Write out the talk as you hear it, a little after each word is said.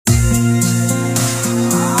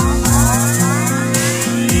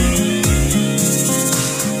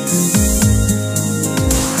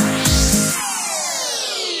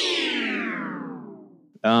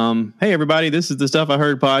Hey, everybody, this is the Stuff I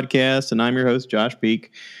Heard podcast, and I'm your host, Josh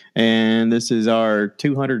Peak, and this is our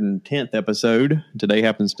 210th episode. Today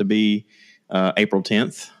happens to be April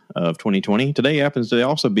 10th of 2020. Today happens to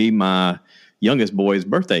also be my youngest boy's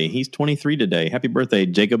birthday. He's 23 today. Happy birthday,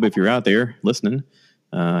 Jacob, if you're out there listening.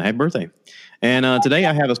 Happy birthday. And today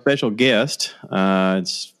I have a special guest.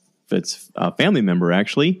 It's a family member,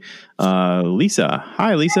 actually, Lisa.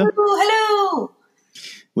 Hi, Lisa. Hello.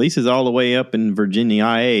 Lisa's all the way up in Virginia,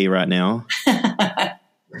 IA right now. I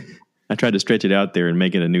tried to stretch it out there and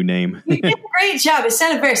make it a new name. You did a great job. It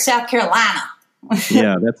sounded very South Carolina.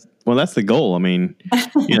 Yeah, that's the goal. I mean,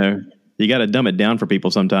 you got to dumb it down for people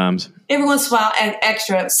sometimes. Every once in a while, add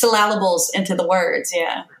extra syllables into the words.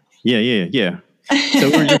 Yeah. Yeah.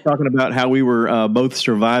 So we were just talking about how we were both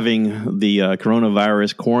surviving the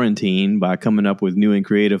coronavirus quarantine by coming up with new and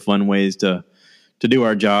creative, fun ways to do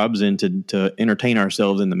our jobs and to entertain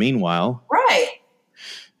ourselves in the meanwhile. Right.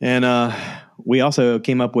 And we also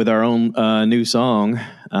came up with our own new song,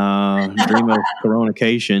 Dream of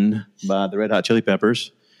Coronation by the Red Hot Chili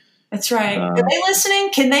Peppers. That's right. Are they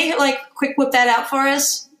listening? Can they quick whip that out for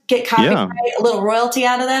us? Get copyright, a little royalty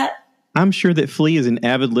out of that? I'm sure that Flea is an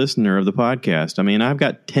avid listener of the podcast. I mean, I've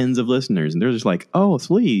got tens of listeners, and they're just like, oh, it's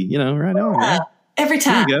Flea, right on. Man. Every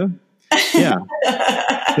time. There you go. Yeah.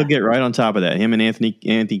 He'll get right on top of that. Him and Anthony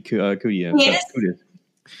Cuddy. Yes.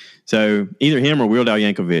 So either him or Weird Al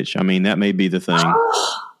Yankovic. I mean, that may be the thing.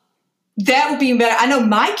 That would be better. I know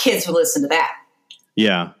my kids would listen to that.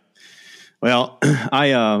 Yeah. Well,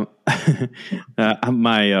 my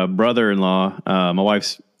brother-in-law, my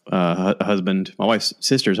wife's husband, my wife's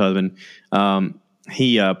sister's husband,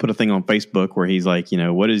 he put a thing on Facebook where he's like,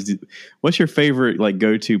 what's your favorite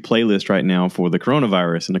go-to playlist right now for the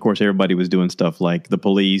coronavirus? And of course, everybody was doing stuff like The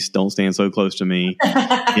Police, Don't Stand So Close to Me,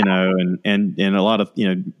 and a lot of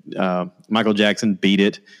Michael Jackson, Beat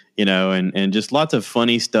It, and just lots of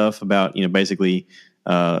funny stuff about basically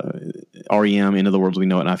REM, Into the World We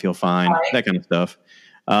Know It, and I Feel Fine, right. That kind of stuff.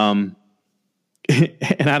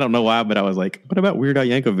 And I don't know why, but I was like, what about Weird Al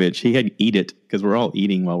Yankovic? He had Eat It, because we're all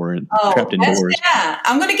eating while we're trapped indoors. Yeah,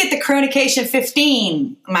 I'm going to get the Coronation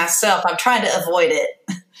 15 myself. I'm trying to avoid it.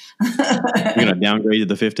 You're going to downgrade to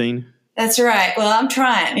the 15? That's right. Well, I'm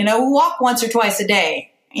trying. We walk once or twice a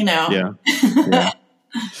day, Yeah.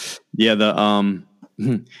 Yeah,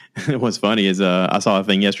 what's funny is I saw a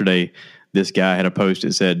thing yesterday. This guy had a post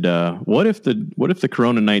that said, what if the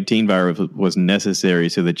Corona-19 virus was necessary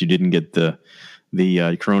so that you didn't get the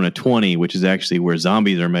Corona 20, which is actually where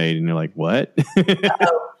zombies are made? And you're like, what?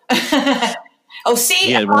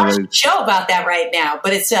 See, I'm watching a show about that right now,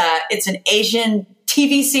 but it's an Asian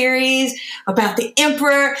TV series about the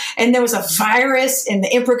emperor, and there was a virus, and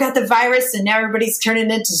the emperor got the virus, and now everybody's turning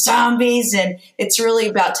into zombies, and it's really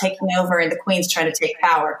about taking over, and the queen's trying to take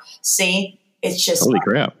power. See, it's just holy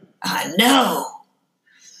crap. I know.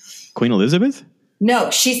 Queen Elizabeth?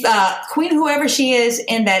 No, she's Queen whoever she is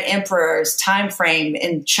in that emperor's time frame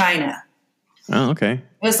in China. Oh, okay. It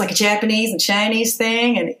was like a Japanese and Chinese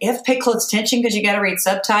thing, and you have to pay close attention because you got to read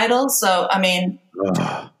subtitles. So, I mean,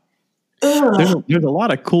 there's a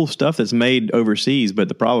lot of cool stuff that's made overseas, but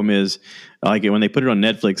the problem is, when they put it on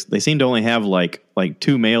Netflix, they seem to only have like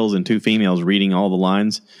 2 males and 2 females reading all the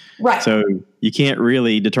lines. Right. So you can't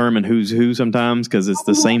really determine who's who sometimes because it's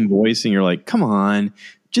the same voice, and you're like, come on,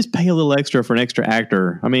 just pay a little extra for an extra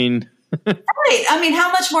actor. I mean, right. I mean,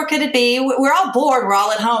 how much more could it be? We're all bored. We're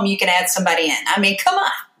all at home. You can add somebody in. I mean, come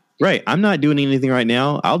on. Right. I'm not doing anything right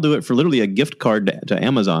now. I'll do it for literally a gift card to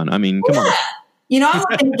Amazon. I mean, come on. I'm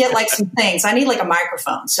going to get some things. I need a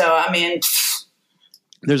microphone. So, I mean,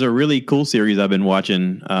 there's a really cool series I've been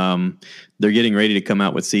watching. They're getting ready to come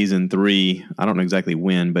out with season 3. I don't know exactly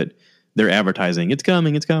when, but they're advertising. It's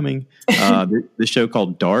coming. This show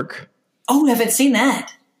called Dark. Oh, I haven't seen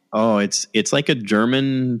that. Oh, it's like a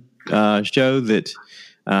German show that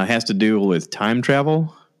has to do with time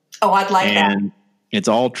travel. Oh, I'd like that. And it's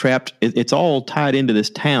all trapped. It's all tied into this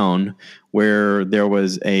town where there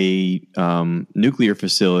was a nuclear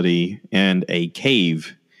facility and a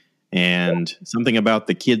cave. And something about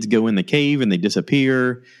the kids go in the cave and they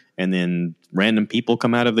disappear, and then random people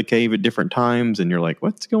come out of the cave at different times, and you're like,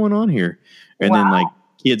 what's going on here? And then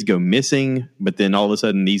kids go missing, but then all of a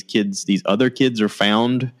sudden these other kids are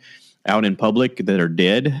found out in public that are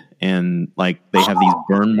dead, and they have these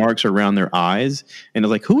burn marks around their eyes, and it's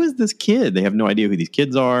like, who is this kid? They have no idea who these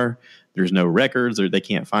kids are. There's no records, or they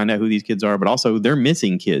can't find out who these kids are, but also they're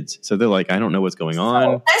missing kids. So they're like, I don't know what's going on.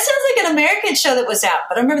 Oh, that sounds like an American show that was out,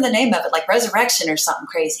 but I remember the name of it, like Resurrection or something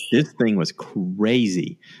crazy. This thing was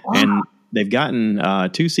crazy. Wow. And they've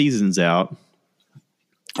gotten 2 seasons out.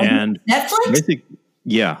 And Netflix?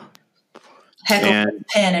 Yeah. Heckle with a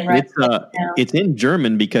pen and write it's in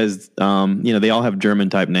German because they all have German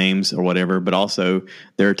type names or whatever, but also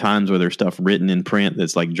there are times where there's stuff written in print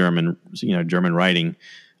that's like German, German writing.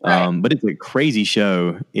 Right. But it's a crazy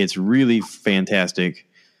show. It's really fantastic.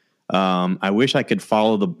 I wish I could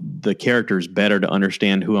follow the characters better to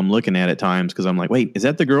understand who I'm looking at times, because I'm like, wait, is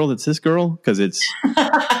that the girl that's this girl? Because it's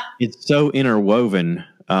so interwoven.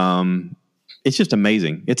 It's just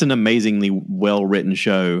amazing. It's an amazingly well-written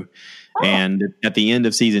show. Oh. And at the end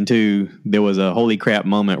of season 2, there was a holy crap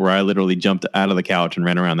moment where I literally jumped out of the couch and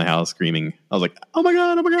ran around the house screaming. I was like, oh my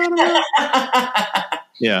God, oh my God, oh my God.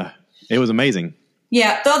 Yeah, it was amazing.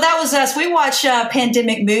 Yeah, though that was us. We watch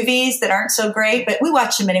pandemic movies that aren't so great, but we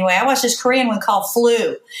watch them anyway. I watched this Korean one called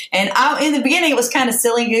Flu. And in the beginning, it was kind of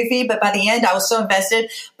silly and goofy, but by the end, I was so invested.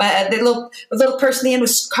 But the little person at the end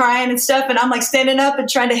was crying and stuff, and I'm like standing up and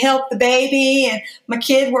trying to help the baby, and my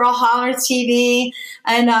kid were all hollering at TV.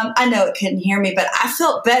 And I know it couldn't hear me, but I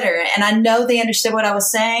felt better, and I know they understood what I was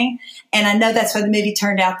saying, and I know that's why the movie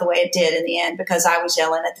turned out the way it did in the end, because I was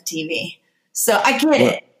yelling at the TV. So I get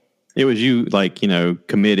it. It was you,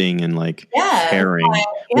 committing and caring.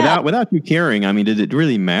 Without you caring. I mean, did it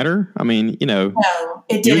really matter? I mean, no,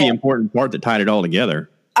 it didn't. You're the important part that tied it all together.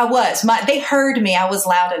 I was. They heard me. I was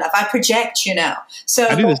loud enough. I project, So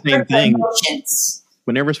I do the same thing. Emotions.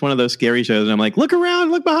 Whenever it's one of those scary shows, and I'm like, look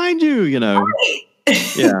around, look behind you. Right.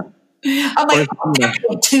 Yeah. I'm like,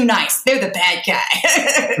 they're too nice. They're the bad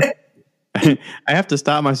guy. I have to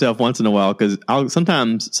stop myself once in a while, because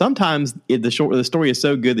sometimes the story is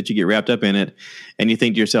so good that you get wrapped up in it, and you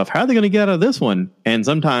think to yourself, how are they going to get out of this one? And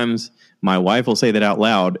sometimes my wife will say that out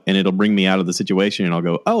loud, and it'll bring me out of the situation, and I'll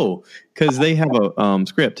go, oh, because they have a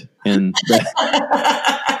script, and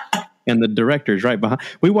and the director's right behind.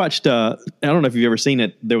 We watched, I don't know if you've ever seen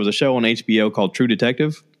it. There was a show on HBO called True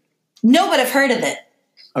Detective. No, but I've heard of it.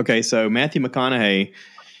 Okay, so Matthew McConaughey,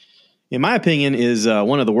 in my opinion, is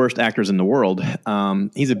one of the worst actors in the world.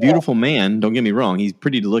 He's a beautiful man. Don't get me wrong. He's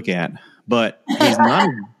pretty to look at. But he's not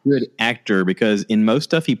a good actor, because in most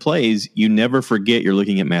stuff he plays, you never forget you're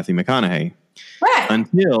looking at Matthew McConaughey. Right.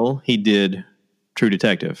 Until he did True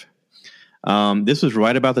Detective. This was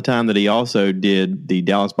right about the time that he also did the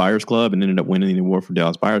Dallas Buyers Club and ended up winning the award for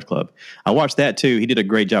Dallas Buyers Club. I watched that too. He did a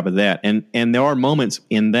great job of that. And there are moments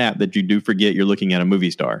in that you do forget you're looking at a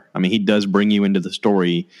movie star. I mean, he does bring you into the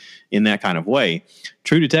story in that kind of way.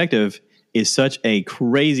 True Detective is such a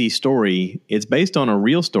crazy story. It's based on a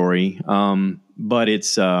real story, but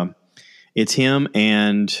it's him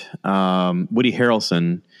and Woody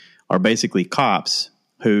Harrelson are basically cops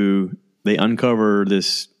who they uncover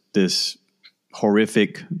this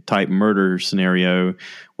horrific type murder scenario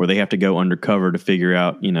where they have to go undercover to figure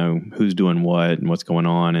out, who's doing what and what's going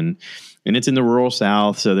on. And it's in the rural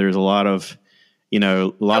South. So there's a lot of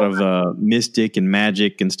mystic and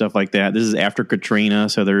magic and stuff like that. This is after Katrina.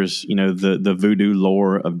 So there's, the voodoo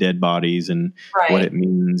lore of dead bodies and what it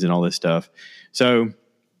means and all this stuff. So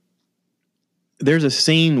there's a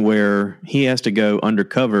scene where he has to go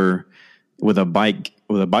undercover with a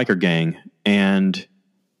biker gang, and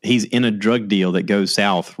he's in a drug deal that goes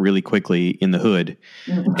south really quickly in the hood.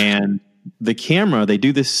 Mm-hmm. And the camera, they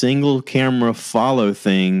do this single camera follow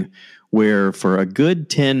thing where for a good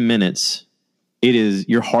 10 minutes, it is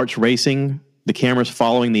your heart's racing. The camera's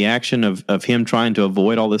following the action of him trying to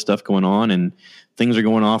avoid all this stuff going on, and things are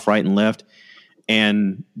going off right and left.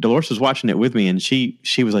 And Dolores was watching it with me, and she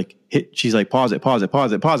was like, she's like, pause it.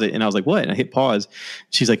 And I was like, what? And I hit pause.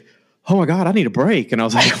 She's like, oh my God, I need a break. And I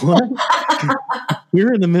was like, what? We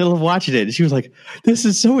were in the middle of watching it, and she was like, this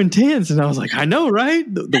is so intense. And I was like, I know, right?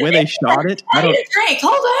 The way they shot it. I need a drink.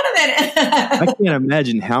 Hold on a minute. I can't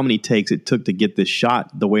imagine how many takes it took to get this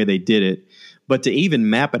shot the way they did it. But to even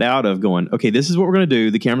map it out of going, okay, this is what we're going to do.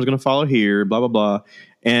 The camera's going to follow here, blah, blah, blah.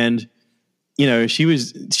 And,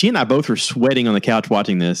 she and I both were sweating on the couch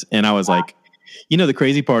watching this. And I was like, the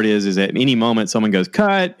crazy part is that any moment someone goes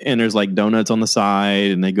cut and there's like donuts on the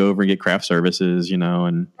side and they go over and get craft services,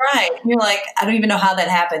 and right. You're like, I don't even know how that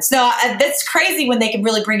happens. No, that's crazy when they can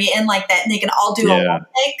really bring it in like that, and they can all do a one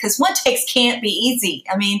take, because one takes can't be easy.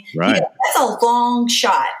 I mean, that's a long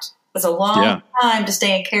shot. It's a long time to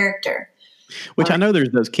stay in character. Which I know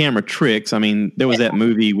there's those camera tricks. I mean, there was that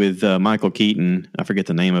movie with Michael Keaton. I forget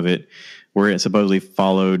the name of it, where it supposedly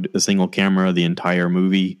followed a single camera the entire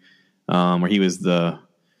movie. Where he was what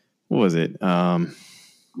was it?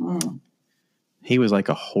 He was like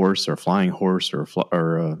a horse or a flying horse or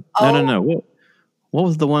no. What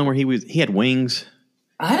was the one where he had wings?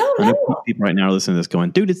 I don't know. People right now are listening to this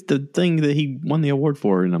going, dude, it's the thing that he won the award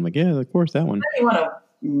for. And I'm like, yeah, of course, that one. You want a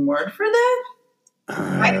word for that?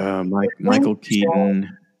 Michael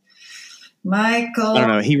Keaton. Michael. I don't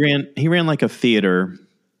know. He ran like a theater,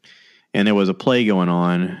 and there was a play going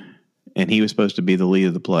on, and he was supposed to be the lead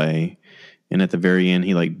of the play. And at the very end,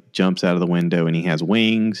 he like jumps out of the window, and he has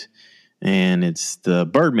wings, and it's the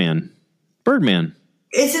Birdman. Birdman.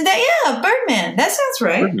 Isn't that Birdman? That sounds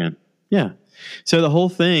right. Birdman. Yeah. So the whole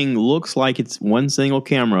thing looks like it's one single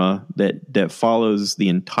camera that follows the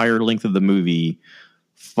entire length of the movie,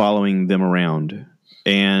 following them around,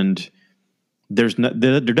 and there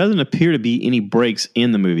doesn't appear to be any breaks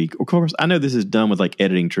in the movie. Of course, I know this is done with like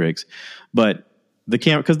editing tricks, but the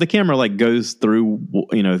camera like goes through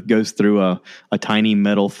a tiny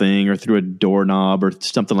metal thing or through a doorknob or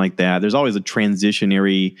something like that. There's always a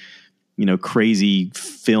transitionary, crazy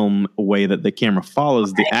film way that the camera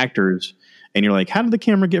follows the actors. And you're like, how did the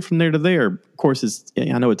camera get from there to there? Of course,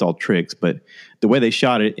 I know it's all tricks, but the way they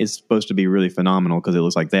shot it is supposed to be really phenomenal because it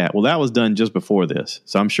looks like that. Well, that was done just before this.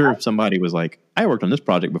 So I'm sure if somebody was like, I worked on this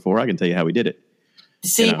project before, I can tell you how we did it.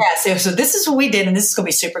 See, so this is what we did, and this is going to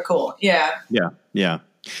be super cool. Yeah. Yeah, yeah.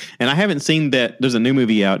 And I haven't seen that. There's a new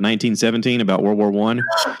movie out, 1917, about World War I.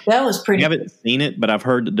 That was pretty. I haven't seen it, but I've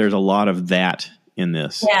heard that there's a lot of that in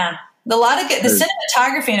this. Yeah. The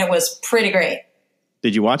cinematography in it was pretty great.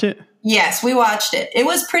 Did you watch it? Yes, we watched it. It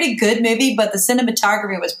was a pretty good movie, but the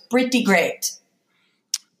cinematography was pretty great.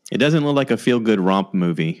 It doesn't look like a feel-good romp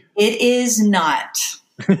movie. It is not.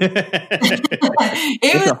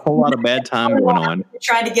 It was a whole lot of bad time going on.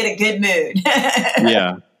 Trying to get a good mood.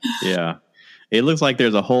 Yeah. It looks like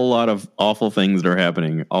there's a whole lot of awful things that are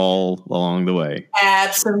happening all along the way.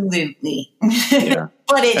 Absolutely. Yeah.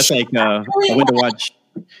 But it's like I went to watch.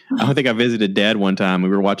 I think I visited Dad one time. We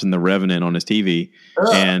were watching The Revenant on his TV,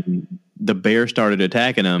 and the bear started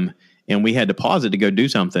attacking him, and we had to pause it to go do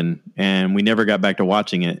something, and we never got back to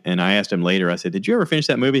watching it. And I asked him later, I said, did you ever finish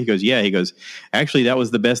that movie? He goes, yeah. He goes, actually, that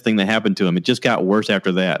was the best thing that happened to him. It just got worse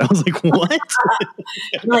after that. I was like, what?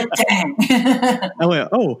 Like, dang. I went,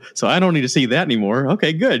 oh, so I don't need to see that anymore.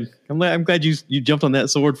 Okay, good. I'm glad you jumped on that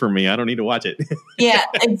sword for me. I don't need to watch it. Yeah,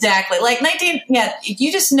 exactly. Like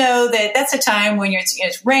you just know that that's a time when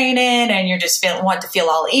it's raining and you're just want to feel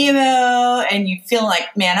all emo and you feel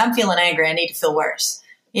like, man, I'm feeling angry. I need to feel worse.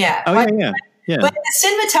 Yeah. Oh, yeah. But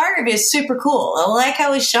the cinematography is super cool. I like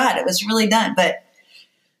how it was shot. It was really done. But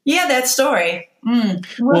yeah, that story.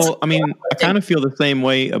 Well, I mean, I kind of feel the same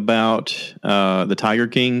way about the Tiger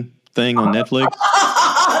King thing on Netflix.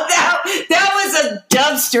 That was a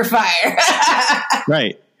dumpster fire.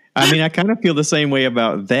 Right. I mean, I kind of feel the same way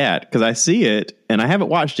about that because I see it and I haven't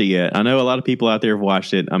watched it yet. I know a lot of people out there have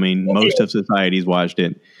watched it. I mean, most of society's watched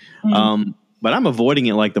it. But I'm avoiding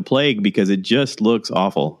it like the plague because it just looks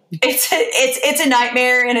awful. It's a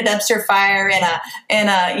nightmare in a dumpster fire in a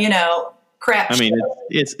crap. I mean,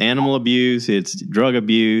 it's animal abuse, it's drug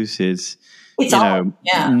abuse, it's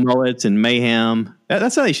mullets and mayhem.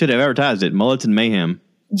 That's how they should have advertised it: mullets and mayhem.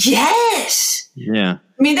 Yes. Yeah.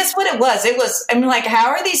 I mean, that's what it was. It was. I mean, like, how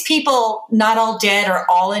are these people not all dead or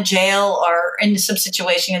all in jail or in some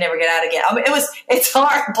situation and never get out again? I mean, it's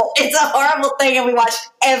horrible. It's a horrible thing, and we watch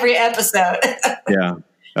every episode. Yeah.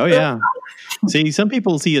 Oh yeah. See, some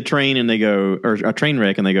people see a train and they go, or a train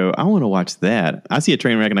wreck and they go, I want to watch that. I see a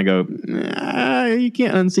train wreck and I go, you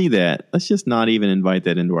can't unsee that. Let's just not even invite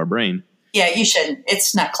that into our brain. Yeah, you shouldn't.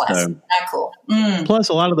 It's not classy. Not cool. Plus,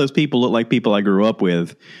 a lot of those people look like people I grew up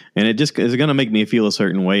with, and it just is going to make me feel a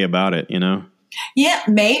certain way about it, Yeah,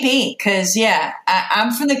 maybe, because,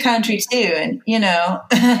 I'm from the country, too, and,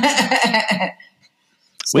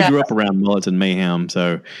 So, we grew up around mullets and mayhem,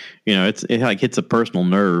 so, it like hits a personal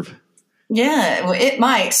nerve. Yeah, well, it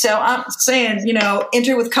might. So I'm saying,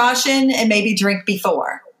 enter with caution and maybe drink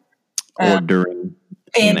before. Or during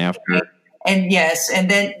and after. And yes, and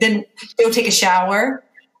then go take a shower.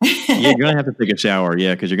 Yeah, you're going to have to take a shower,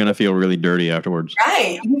 because you're going to feel really dirty afterwards.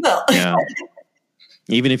 Right, you will. Yeah.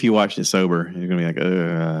 Even if you watched it sober, you're going to be like,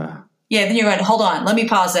 ugh. Yeah, then you're going, hold on, let me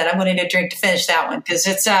pause that. I'm going to need a drink to finish that one because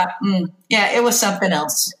it's, it was something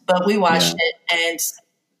else. But we watched it and,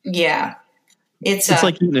 It's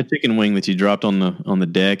like eating a chicken wing that you dropped on the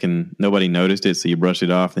deck and nobody noticed it, so you brushed it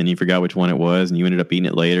off, then you forgot which one it was, and you ended up eating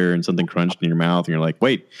it later, and something crunched in your mouth, and you're like,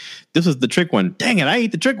 "Wait, this was the trick one! Dang it, I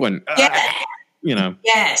ate the trick one!" Yeah.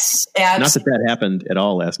 Yes, absolutely. Not that happened at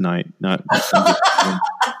all last night. Not.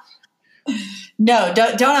 No,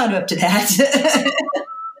 don't own up to that.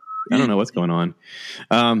 I don't know what's going on.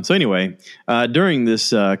 So anyway, during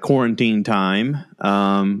this quarantine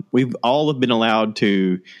time, we've all been allowed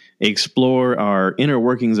to explore our inner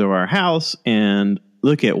workings of our house and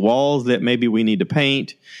look at walls that maybe we need to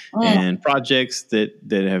paint and projects that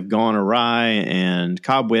have gone awry and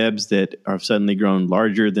cobwebs that have suddenly grown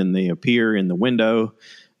larger than they appear in the window.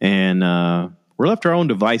 and we're left to our own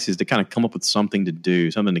devices to kind of come up with something to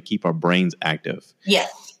do, something to keep our brains active.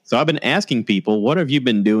 Yes. So I've been asking people, what have you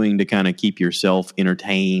been doing to kind of keep yourself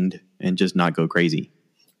entertained and just not go crazy?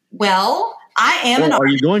 Well, I am Or are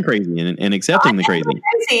you going crazy and accepting the crazy?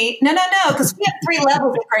 Crazy? No, because we have 3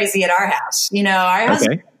 levels of crazy at our house. You know, our house.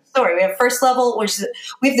 Okay. Story. We have first level, which is,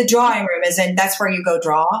 we have the drawing room, as in that's where you go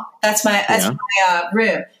draw. That's my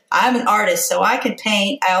room. I'm an artist, so I can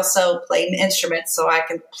paint. I also play instruments, so I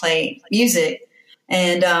can play music.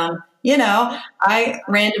 And you know, I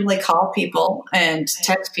randomly call people and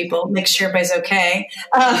text people, make sure everybody's okay.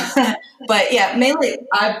 But yeah, mainly,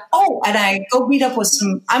 and I go meet up with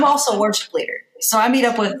some. I'm also a worship leader, so I meet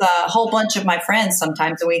up with a whole bunch of my friends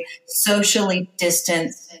sometimes, and we socially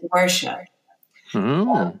distance worship.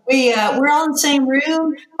 Oh. We're all in the same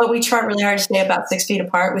room, but we try really hard to stay about 6 feet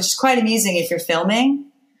apart, which is quite amusing if you're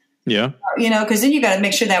filming. Yeah. You know, because then you got to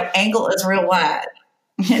make sure that angle is real wide.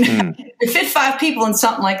 You know, to fit 5 people in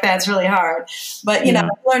something like that, it's really hard. But you know,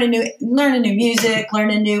 learning new music,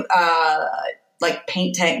 learning new like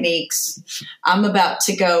paint techniques. I'm about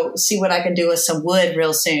to go see what I can do with some wood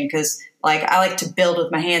real soon because, like, I like to build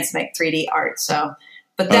with my hands, make 3D art. So,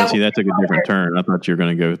 but that took a different turn. I thought you were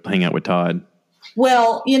going to go hang out with Todd.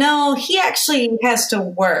 Well, you know, he actually has to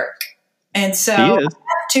work. And so I have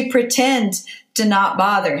to pretend to not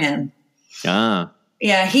bother him. Ah.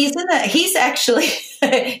 Yeah, he's actually,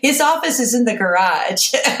 his office is in the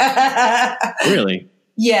garage. Really?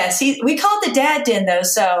 Yes. We call it the dad den, though.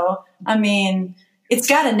 So, I mean, it's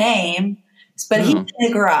got a name, but he's in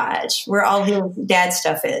the garage where all his dad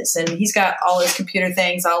stuff is. And he's got all his computer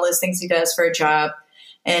things, all his things he does for a job.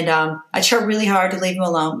 And I try really hard to leave him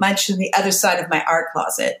alone. Mine's to the other side of my art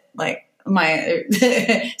closet, like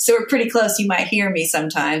so we're pretty close. You might hear me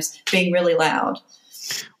sometimes being really loud.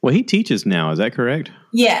 Well, he teaches now. Is that correct?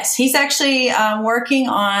 Yes, he's actually working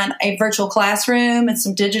on a virtual classroom and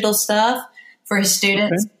some digital stuff for his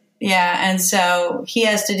students. Okay. Yeah, and so he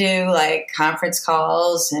has to do like conference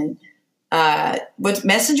calls and what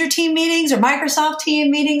Messenger team meetings or Microsoft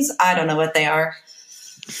team meetings. I don't know what they are.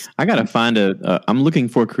 I got to find I'm looking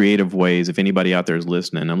for creative ways. If anybody out there is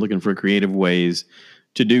listening, I'm looking for creative ways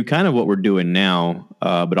to do kind of what we're doing now,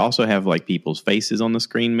 but also have like people's faces on the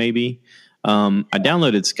screen maybe. I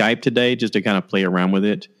downloaded Skype today just to kind of play around with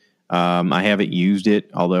it. I haven't used it,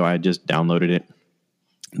 although I just downloaded it.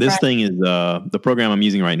 This thing is the program I'm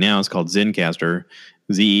using right now is called Zencastr,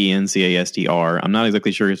 Zencastr. I'm not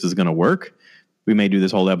exactly sure if this is going to work. We may do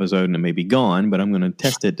this whole episode and it may be gone, but I'm going to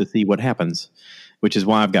test it to see what happens. Which is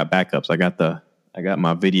why I've got backups. I got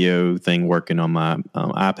my video thing working on my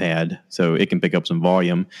iPad, so it can pick up some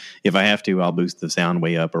volume. If I have to, I'll boost the sound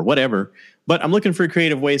way up or whatever. But I'm looking for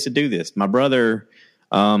creative ways to do this. My brother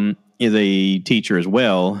is a teacher as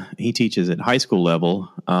well. He teaches at high school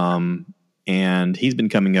level, and he's been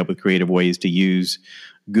coming up with creative ways to use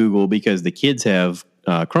Google because the kids have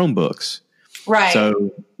Chromebooks. Right.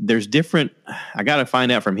 So there's different, I got to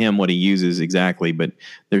find out from him what he uses exactly, but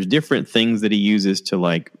there's different things that he uses to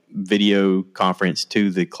like video conference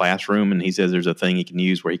to the classroom. And he says there's a thing he can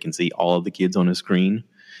use where he can see all of the kids on his screen.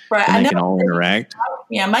 Right. And they can all interact.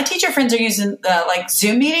 Yeah. My teacher friends are using like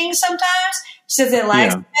Zoom meetings sometimes. She says it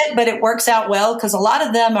lags a bit, but it works out well because a lot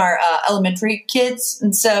of them are elementary kids.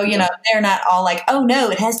 And so, you know, they're not all like, oh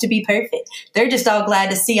no, it has to be perfect. They're just all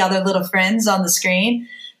glad to see all their little friends on the screen.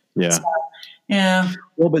 Yeah. So, yeah.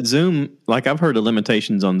 Well, but Zoom, like I've heard the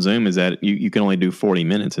limitations on Zoom is that you can only do 40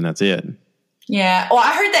 minutes and that's it. Yeah. Well,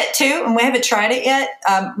 I heard that too, and we haven't tried it yet.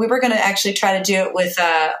 We were going to actually try to do it with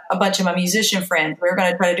a bunch of my musician friends. We were going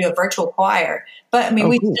to try to do a virtual choir. But, I mean,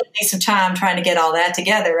 we still need some time trying to get all that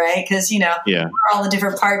together, right? Because, you know, we're all in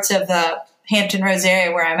different parts of the Hampton Roads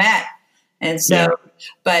area where I'm at. And so,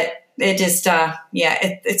 but it just,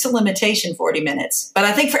 it's a limitation, 40 minutes. But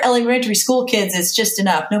I think for elementary school kids, it's just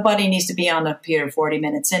enough. Nobody needs to be on the computer 40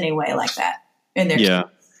 minutes anyway like that in their kids.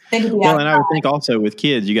 Well, and I would think also with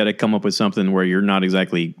kids, you got to come up with something where you're not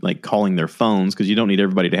exactly like calling their phones because you don't need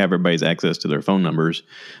everybody to have everybody's access to their phone numbers.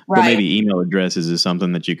 Right. But maybe email addresses is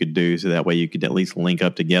something that you could do so that way you could at least link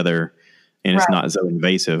up together and it's not so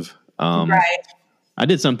invasive. I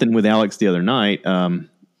did something with Alex the other night.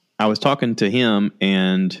 I was talking to him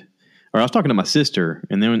or I was talking to my sister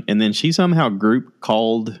and then she somehow group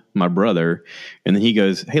called my brother and then he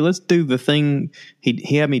goes, hey, let's do the thing.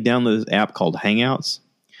 He had me download this app called Hangouts.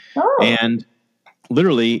 Oh. And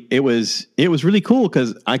literally it was really cool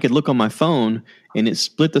because I could look on my phone and it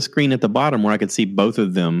split the screen at the bottom where I could see both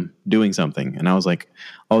of them doing something. And I was like,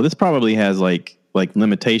 oh, this probably has like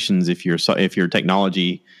limitations if your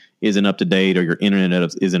technology isn't up to date or your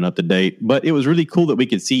internet isn't up to date. But it was really cool that we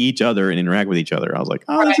could see each other and interact with each other. I was like,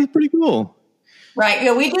 oh, This is pretty cool. Right.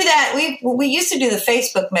 Yeah, we do that. We used to do the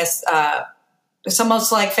Facebook it's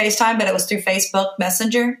almost like FaceTime, but it was through Facebook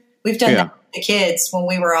Messenger. We've done that with the kids when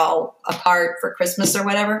we were all apart for Christmas or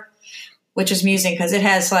whatever, which is amusing because it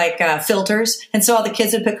has like filters. And so all the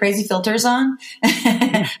kids would put crazy filters on.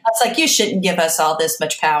 I was like, you shouldn't give us all this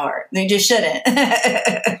much power. They just shouldn't.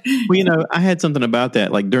 Well, I had something about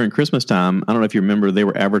that. Like during Christmas time, I don't know if you remember, they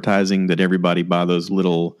were advertising that everybody buy those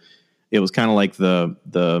little, it was kind of like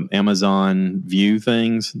the Amazon View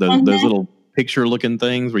things, those little picture looking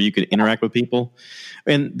things where you could interact with people.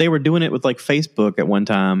 And they were doing it with like Facebook at one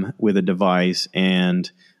time with a device,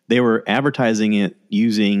 and they were advertising it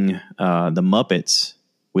using the Muppets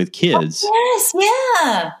with kids. Oh, yes,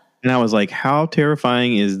 yeah. And I was like, how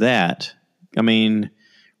terrifying is that? I mean,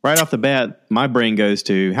 right off the bat, my brain goes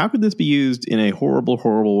to, how could this be used in a horrible,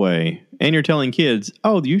 horrible way? And you're telling kids,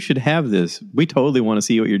 oh, you should have this. We totally want to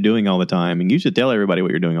see what you're doing all the time. And you should tell everybody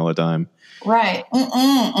what you're doing all the time. Right.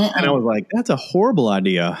 And I was like, that's a horrible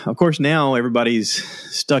idea. Of course, now everybody's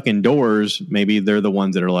stuck indoors. Maybe they're the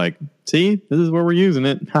ones that are like, see, this is where we're using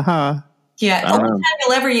it. Haha. Yeah. Only time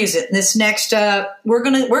you'll ever use it. This next, we're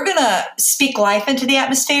gonna speak life into the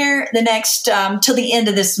atmosphere the next till the end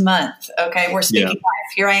of this month. Okay, we're speaking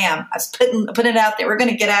life. Here I am. I was putting it out there. We're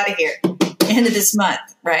gonna get out of here end of this month,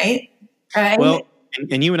 right? Right. Well,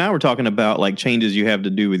 and you and I were talking about like changes you have to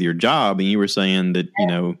do with your job, and you were saying that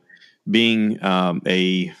being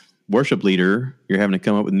a worship leader, you're having to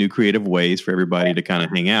come up with new creative ways for everybody to kind of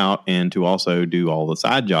hang out and to also do all the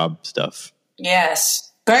side job stuff.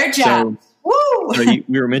 Yes, bird job. Woo! So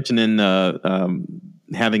we were mentioning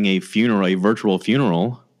having a virtual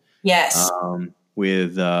funeral. Yes.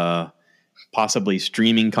 With possibly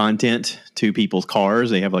streaming content to people's cars.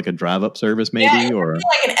 They have like a drive-up service maybe, or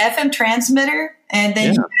like an FM transmitter. And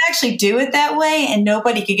then you can actually do it that way, and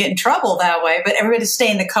nobody could get in trouble that way, but everybody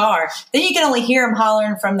stay in the car. Then you can only hear them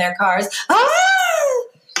hollering from their cars. Ah!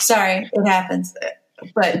 Sorry, it happens.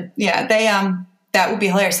 But yeah, that would be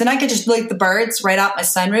hilarious. Then I could just leave the birds right out my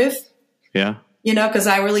sunroof. Yeah. Because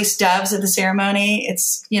I release doves at the ceremony.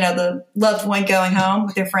 It's, the loved one going home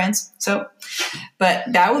with their friends. So, but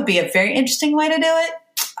that would be a very interesting way to do it.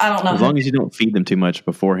 I don't know. As long as you don't feed them too much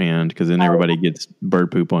beforehand, because then everybody gets bird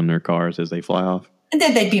poop on their cars as they fly off. And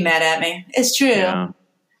then they'd be mad at me. It's true. Yeah.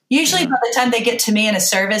 Usually by the time they get to me in a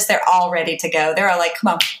service, they're all ready to go. They're all like,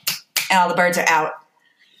 come on. And all the birds are out.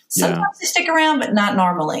 Sometimes they stick around, but not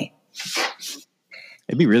normally.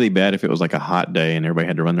 It'd be really bad if it was like a hot day and everybody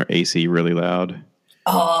had to run their AC really loud.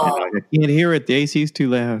 Oh. Like, I can't hear it. The AC is too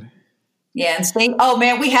loud. Yeah. And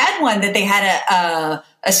man, we had one that they had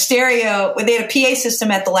a stereo. They had a PA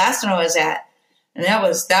system at the last one I was at. And that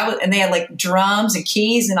was, and they had like drums and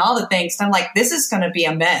keys and all the things. And I'm like, this is going to be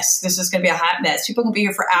a mess. This is going to be a hot mess. People can be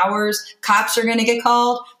here for hours. Cops are going to get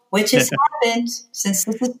called, which has happened since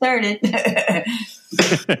this has started.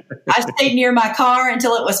 I stayed near my car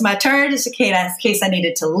until it was my turn, just in case I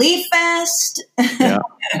needed to leave fast. Yeah.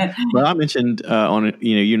 Well, I mentioned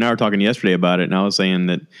you and I were talking yesterday about it, and I was saying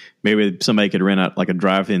that maybe somebody could rent out like a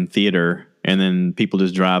drive-in theater, and then people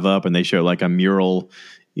just drive up and they show like a mural,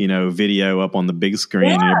 video up on the big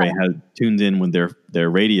screen, and everybody tunes in with their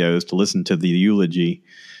radios to listen to the eulogy,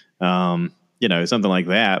 something like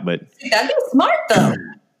that. But that'd be smart, though.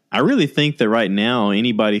 I really think that right now,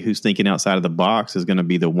 anybody who's thinking outside of the box is going to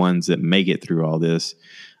be the ones that make it through all this.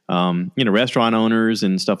 Restaurant owners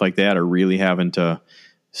and stuff like that are really having to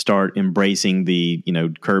start embracing the,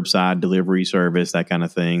 curbside delivery service, that kind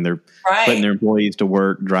of thing. They're putting their employees to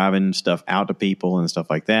work, driving stuff out to people and stuff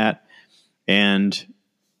like that. And,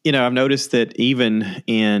 I've noticed that even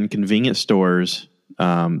in convenience stores,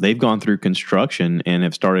 they've gone through construction and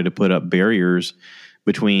have started to put up barriers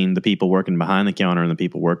between the people working behind the counter and the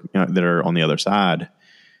people that are on the other side.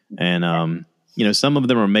 And, some of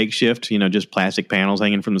them are makeshift, just plastic panels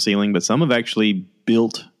hanging from the ceiling, but some have actually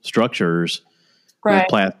built structures with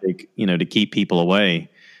plastic, to keep people away.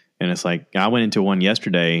 And it's like, I went into one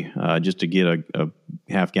yesterday just to get a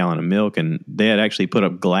half gallon of milk, and they had actually put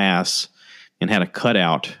up glass and had a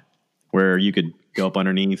cutout where you could go up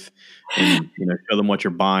underneath and, show them what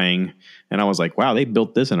you're buying. And I was like, wow, they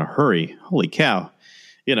built this in a hurry. Holy cow.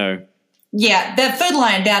 Yeah, the Food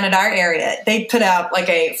Lion down in our area, they put out like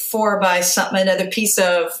a 4x something, another piece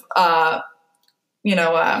of,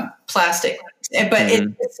 plastic, but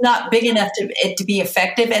it's not big enough to be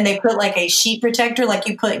effective. And they put like a sheet protector, like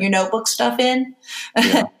you put your notebook stuff in,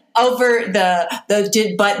 over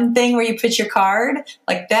the button thing where you put your card.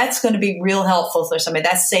 Like that's going to be real helpful for somebody.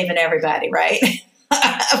 That's saving everybody, right?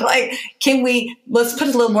 Like, let's put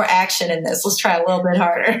a little more action in this. Let's try a little bit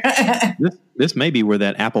harder. This may be where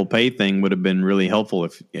that Apple Pay thing would have been really helpful.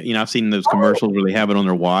 If I've seen those commercials where they have it on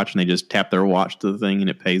their watch and they just tap their watch to the thing and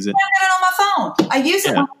it pays it. I have it on my phone. I use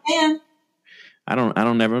it when I can.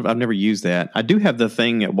 I've never used that. I do have the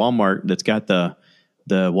thing at Walmart that's got the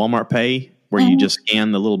Walmart Pay where you just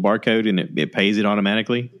scan the little barcode and it pays it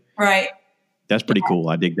automatically. Right. That's pretty cool.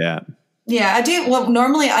 I dig that. Yeah, I do. Well,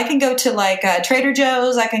 normally I can go to like Trader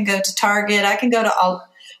Joe's. I can go to Target. I can go to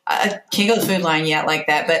I can't go to Food Line yet like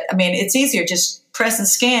that. But I mean, it's easier. Just press and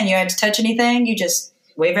scan. You don't have to touch anything. You just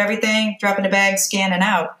wave everything, drop in the bag, scan, and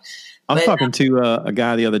out. I was talking to a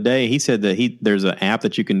guy the other day. He said that there's an app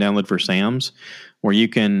that you can download for Sam's where you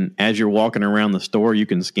can, as you're walking around the store, you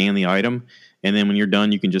can scan the item. And then when you're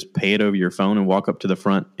done, you can just pay it over your phone and walk up to the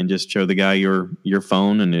front and just show the guy your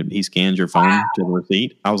phone, and he scans your phone to the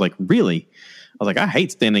receipt. I was like, really? I was like, I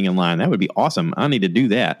hate standing in line. That would be awesome. I need to do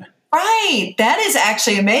that. Right. That is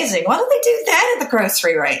actually amazing. Why don't they do that at the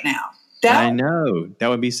grocery right now? I know. That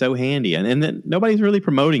would be so handy. And then nobody's really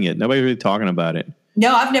promoting it. Nobody's really talking about it.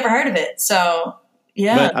 No, I've never heard of it. So,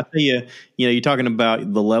 yeah. But I tell you, you're talking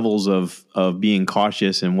about the levels of being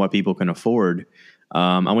cautious and what people can afford.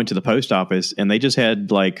 I went to the post office and they just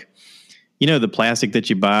had like, the plastic that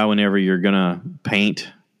you buy whenever you're going to paint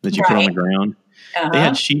that you put on the ground. Uh-huh. They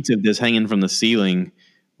had sheets of this hanging from the ceiling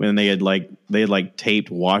when they had taped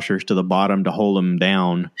washers to the bottom to hold them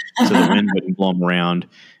down so the wind wouldn't blow them around.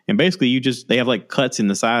 And basically they have like cuts in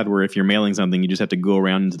the side where if you're mailing something, you just have to go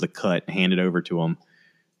around into the cut, hand it over to them.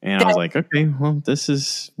 And I was like, okay, well, this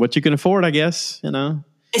is what you can afford, I guess,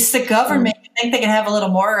 It's the government. You think they can have a little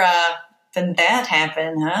more than that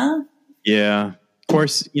happen, huh? Yeah. Of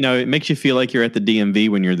course, it makes you feel like you're at the DMV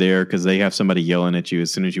when you're there because they have somebody yelling at you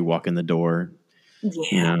as soon as you walk in the door.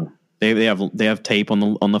 Yeah. They have tape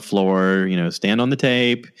on the floor, stand on the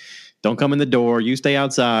tape. Don't come in the door. You stay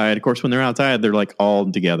outside. Of course, when they're outside, they're like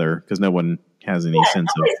all together because no one has any sense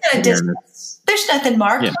of distance. There's nothing,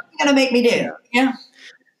 Mark. Yeah. What are you going to make me do? Yeah.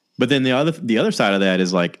 But then the other side of that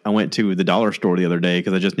is like I went to the dollar store the other day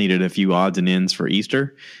because I just needed a few odds and ends for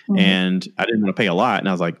Easter, and I didn't want to pay a lot. And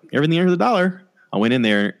I was like, everything here's $1. I went in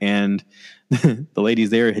there, and the ladies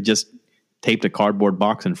there had just taped a cardboard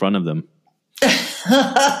box in front of them.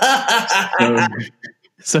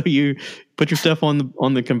 So you put your stuff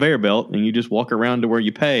on the conveyor belt, and you just walk around to where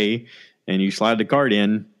you pay, and you slide the card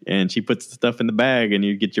in, and she puts the stuff in the bag, and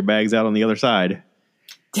you get your bags out on the other side.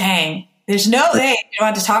 Dang. There's no way. You don't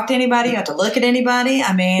have to talk to anybody. You don't have to look at anybody.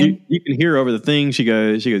 I mean, you can hear over the thing. She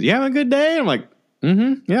goes, you having a good day? I'm like,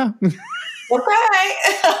 yeah. Okay.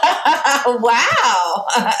 Wow.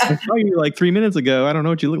 I saw you like 3 minutes ago. I don't know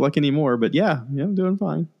what you look like anymore, but yeah, I'm doing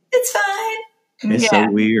fine. It's fine. It's so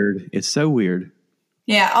weird. It's so weird.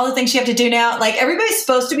 Yeah, all the things you have to do now. Like everybody's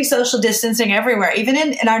supposed to be social distancing everywhere. Even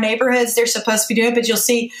in our neighborhoods, they're supposed to be doing it. But you'll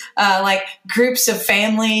see like groups of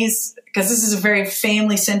families, because this is a very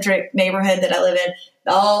family-centric neighborhood that I live in,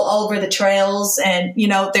 all over the trails. And,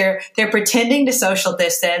 they're pretending to social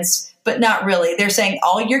distance, but not really. They're saying,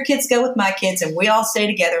 all your kids go with my kids and we all stay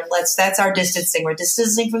together. That's our distancing. We're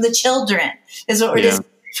distancing from the children is what we're distancing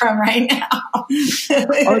from right now.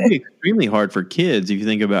 It'd be extremely hard for kids if you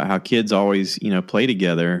think about how kids always, play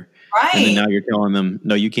together. Right. And then now you're telling them,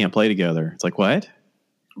 no, you can't play together. It's like, what?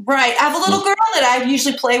 Right. I have a little girl that I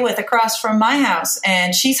usually play with across from my house,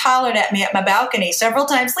 and she's hollered at me at my balcony several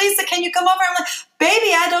times, Lisa, can you come over? I'm like,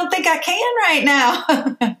 baby, I don't think I can right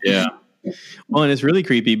now. Yeah. Well, and it's really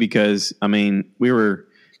creepy because,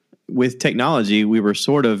 with technology, we were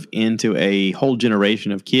sort of into a whole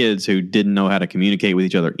generation of kids who didn't know how to communicate with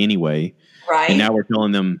each other anyway. Right. And now we're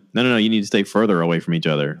telling them, no, you need to stay further away from each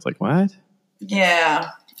other. It's like, what?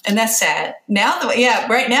 Yeah. And that's sad.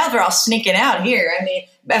 Right now they're all sneaking out here.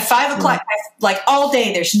 At 5 o'clock, like all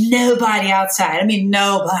day, there's nobody outside.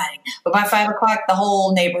 Nobody. But by 5 o'clock, the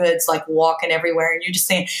whole neighborhood's like walking everywhere. And you're just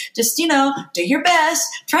saying, do your best.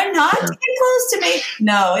 Try not to get close to me.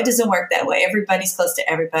 No, it doesn't work that way. Everybody's close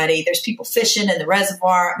to everybody. There's people fishing in the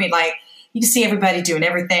reservoir. You can see everybody doing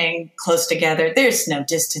everything close together. There's no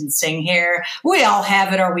distancing here. We all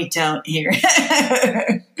have it or we don't here.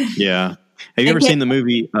 Yeah. Have you ever seen the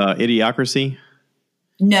movie Idiocracy?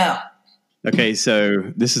 No. Okay,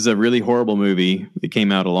 so this is a really horrible movie that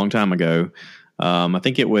came out a long time ago. I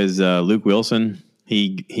think it was Luke Wilson.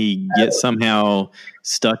 He gets somehow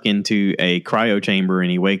stuck into a cryo chamber, and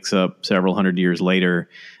he wakes up several hundred years later,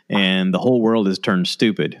 and the whole world has turned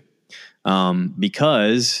stupid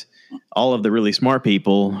because all of the really smart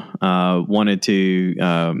people wanted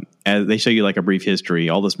to as they show you like a brief history.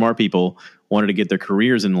 All the smart people wanted to get their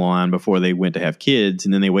careers in line before they went to have kids,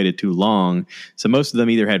 and then they waited too long. So most of them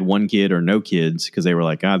either had one kid or no kids because they were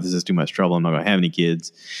like, this is too much trouble. I'm not going to have any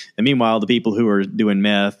kids. And meanwhile, the people who are doing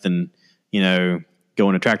meth and,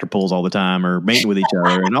 going to tractor pulls all the time or mating with each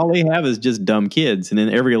other, and all they have is just dumb kids. And then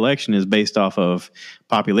every election is based off of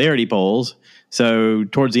popularity polls. So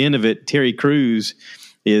towards the end of it, Terry Crews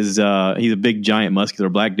is he's a big, giant, muscular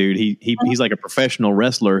black dude. He's like a professional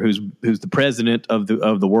wrestler who's the president of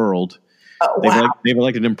the world. Oh, wow. They've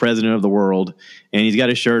elected him president of the world, and he's got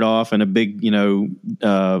his shirt off and a big,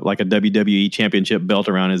 like a WWE championship belt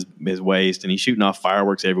around his waist, and he's shooting off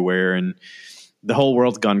fireworks everywhere, and the whole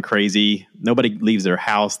world's gone crazy. Nobody leaves their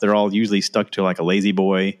house. They're all usually stuck to like a lazy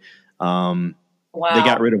boy. Wow. They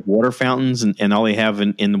got rid of water fountains, and all they have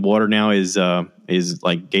in the water now is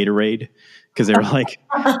like Gatorade. Because they're like,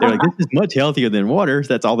 this is much healthier than water.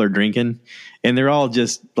 So that's all they're drinking. And they're all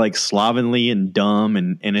just like slovenly and dumb.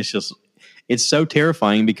 And it's so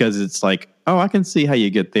terrifying because it's like, oh, I can see how you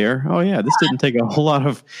get there. Oh yeah, this didn't take a whole lot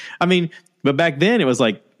of, but back then it was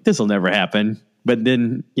like, this will never happen. But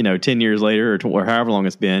then, 10 years later or however long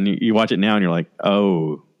it's been, you watch it now and you're like,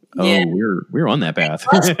 yeah. we're on that path.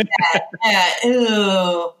 Yeah.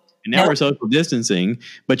 Ooh. And now we're social distancing,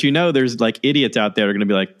 but there's like idiots out there that are going to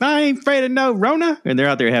be like, I ain't afraid of no Rona. And they're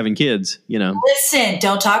out there having kids, Listen,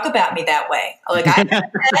 don't talk about me that way. Like I heard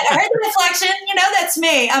the reflection, that's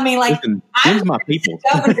me. Listen, I'm my people.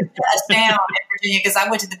 Down in Virginia because I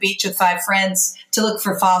went to the beach with 5 friends to look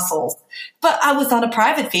for fossils. But I was on a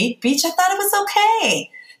private beach. I thought it was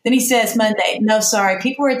okay. Then he says Monday, no, sorry,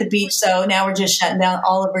 people were at the beach, so now we're just shutting down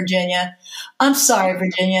all of Virginia. I'm sorry,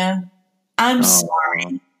 Virginia. I'm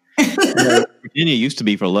sorry. Virginia used to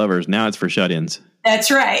be for lovers. Now it's for shut-ins.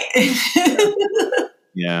 That's right.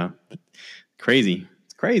 Yeah. Crazy.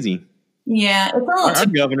 It's crazy. Yeah. Our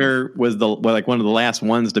governor was one of the last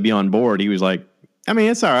ones to be on board. He was like,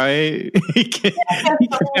 it's all right. He kept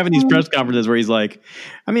having these press conferences where he's like,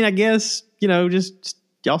 I guess, just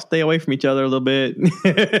y'all stay away from each other a little bit.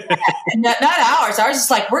 Not ours. Ours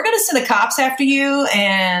is like, we're going to send the cops after you.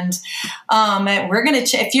 And we're going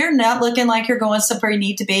to, if you're not looking like you're going somewhere you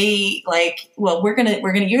need to be, like, well, you're going to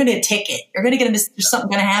get a ticket. You're going to get there's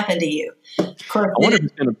something going to happen to you. I wonder if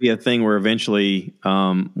it's going to be a thing where eventually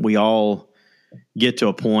we all get to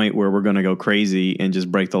a point where we're going to go crazy and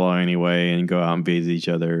just break the law anyway and go out and visit each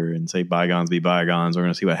other and say bygones be bygones. We're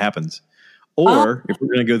going to see what happens. Or if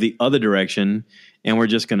we're going to go the other direction and we're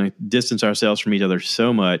just going to distance ourselves from each other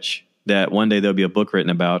so much that one day there'll be a book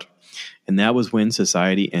written about, and that was when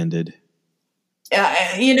society ended.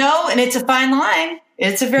 And it's a fine line.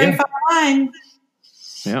 It's a very fine line.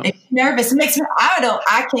 Yeah. It's nervous. It makes me, I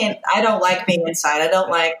don't like being inside. I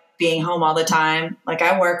don't like being home all the time. Like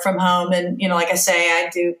I work from home and, like I say, I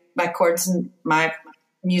do my chords and my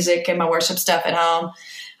music and my worship stuff at home.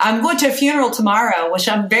 I'm going to a funeral tomorrow, which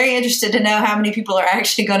I'm very interested to know how many people are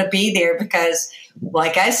actually going to be there because,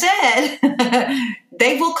 like I said,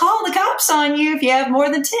 they will call the cops on you if you have more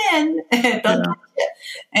than 10.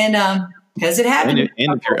 And because it happened. And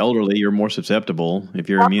if you're elderly, you're more susceptible. If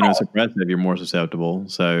you're immunosuppressive, you're more susceptible.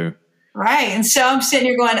 So right. And so I'm sitting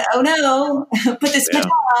here going, oh no, put this in my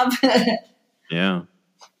job. Yeah.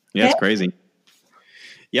 It's crazy.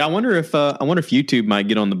 Yeah, I wonder if YouTube might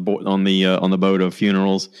get on the boat of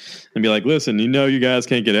funerals and be like, listen, you guys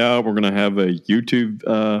can't get out. We're going to have a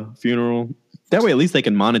YouTube funeral. That way, at least they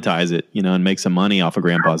can monetize it, and make some money off of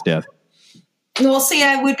Grandpa's death. Well, see,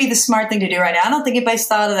 that would be the smart thing to do right now. I don't think anybody's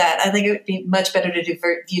thought of that. I think it would be much better to do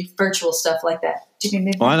virtual stuff like that.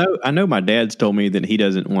 Well, I know my dad's told me that he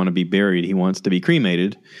doesn't want to be buried. He wants to be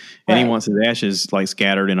cremated, and he wants his ashes like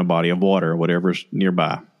scattered in a body of water or whatever's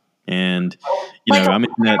nearby. And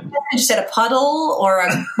just at a puddle, or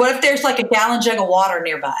what if there's like a gallon jug of water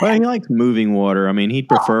nearby? Well, he likes moving water. He'd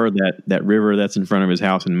prefer that river that's in front of his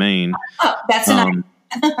house in Maine. Oh, that's enough.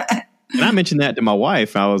 And I mentioned that to my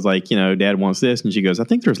wife. I was like, Dad wants this, and she goes, I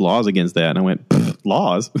think there's laws against that. And I went,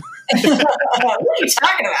 laws? What are you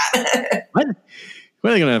talking about? What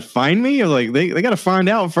are they going to find me? I was like, they got to find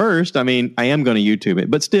out first. I am going to YouTube it,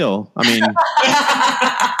 but still,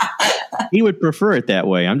 he would prefer it that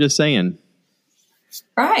way. I'm just saying.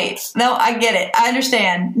 Right. No, I get it. I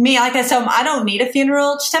understand. Me, like I said, I don't need a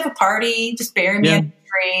funeral. Just have a party. Just bury me in the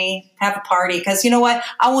tree. Have a party. Because you know what?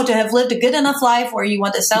 I want to have lived a good enough life where you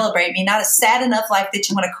want to celebrate me, not a sad enough life that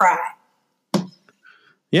you want to cry.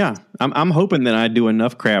 Yeah. I'm hoping that I do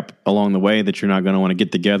enough crap along the way that you're not going to want to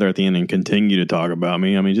get together at the end and continue to talk about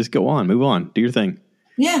me. Just go on. Move on. Do your thing.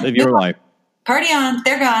 Yeah. Live your life. Party on.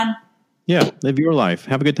 They're gone. Yeah. Live your life.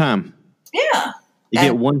 Have a good time. Yeah. You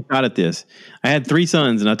get one shot at this. I had 3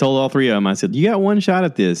 sons, and I told all 3 of them, I said, you got one shot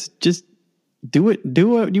at this. Just do it. Do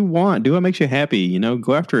what you want. Do what makes you happy. You know,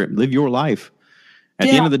 go after it. Live your life. At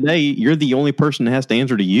the end of the day, you're the only person that has to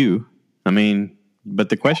answer to you. I mean, but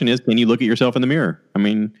the question is, can you look at yourself in the mirror? I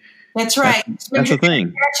mean, that's right. That's the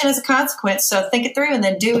thing. Action is a consequence. So think it through and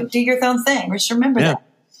then do your own thing. Just remember that.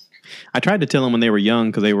 I tried to tell them when they were young,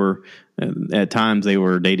 because they were, at times they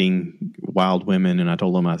were dating wild women. And I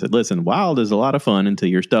told them, I said, listen, wild is a lot of fun until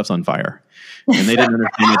your stuff's on fire. And they didn't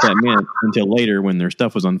understand what that meant until later when their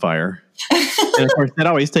stuff was on fire. And of course, that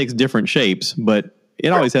always takes different shapes, but it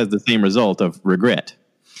always has the same result of regret.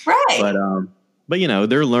 Right. But you know,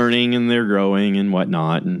 they're learning and they're growing and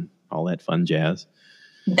whatnot and all that fun jazz.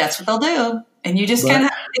 That's what they'll do. And you just kind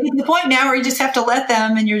of get to the point now where you just have to let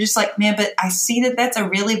them, and you're just like, man, but I see that that's a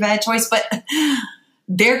really bad choice, but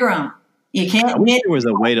they're grown. You can't. I wish there was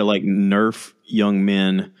a way to like nerf young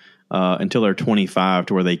men until they're 25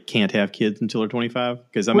 to where they can't have kids until they're 25.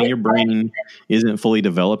 Because I mean, your brain isn't fully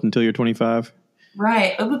developed until you're 25.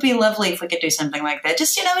 Right. It would be lovely if we could do something like that.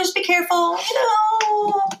 Just, just be careful,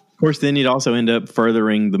 Of course, then you'd also end up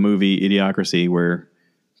furthering the movie Idiocracy, where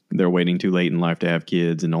they're waiting too late in life to have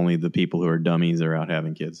kids, and only the people who are dummies are out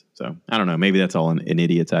having kids. So I don't know. Maybe that's all an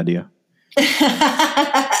idiot's idea.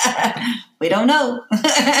 We don't know.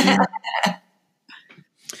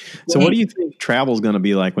 So what do you think travel is going to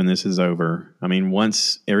be like when this is over? I mean,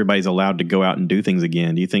 once everybody's allowed to go out and do things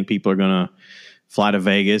again, do you think people are going to fly to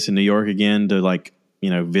Vegas and New York again to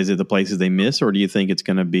visit the places they miss? Or do you think it's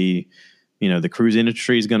going to be, the cruise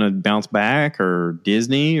industry is going to bounce back, or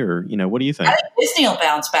Disney, or, what do you think? I think Disney will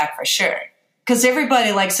bounce back for sure. Because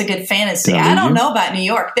everybody likes a good fantasy. I don't know about New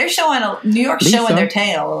York. They're showing their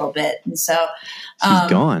tail a little bit. And so she's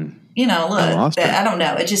gone. Look, I don't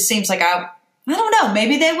know. It just seems like I don't know.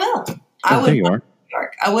 Maybe they will. There you are. New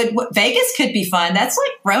York. Vegas could be fun. That's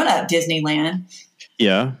like grown up Disneyland.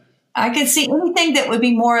 Yeah. I could see anything that would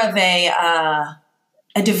be more of a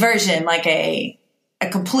diversion, like a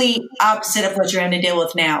complete opposite of what you're having to deal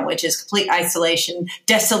with now, which is complete isolation,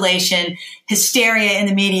 desolation, hysteria in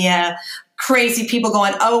the media, crazy people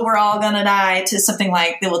going, oh, we're all going to die, to something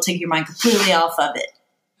like that will take your mind completely off of it.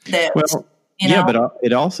 But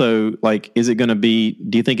it also, like, is it going to be,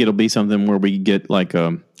 do you think it'll be something where we get like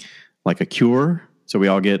a cure? So we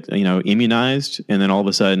all get, immunized, and then all of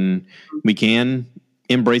a sudden we can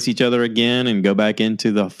embrace each other again and go back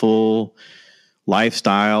into the full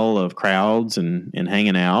lifestyle of crowds and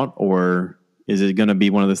hanging out? Or is it going to be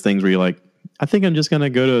one of those things where you're like, I think I'm just going to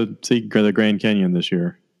go to see the Grand Canyon this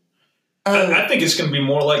year? I think it's going to be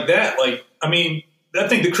more like that. Like, I mean, I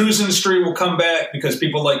think the cruise industry will come back because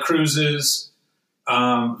people like cruises.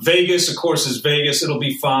 Vegas, of course, is Vegas. It'll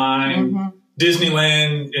be fine. Mm-hmm.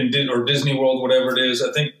 Disneyland or Disney World, whatever it is.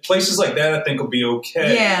 I think places like that, I think will be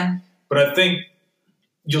okay. Yeah. But I think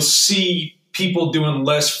you'll see people doing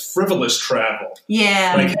less frivolous travel.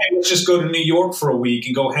 Yeah. Like, hey, let's just go to New York for a week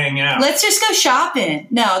and go hang out. Let's just go shopping.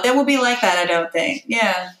 No, that will be like that, I don't think.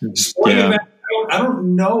 Yeah. Sporting events, I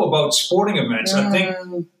don't know about sporting events. I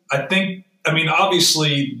think,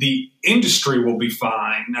 obviously the industry will be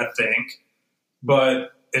fine, I think.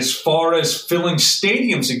 But as far as filling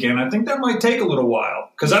stadiums again, I think that might take a little while.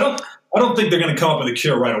 Because I don't think they're going to come up with a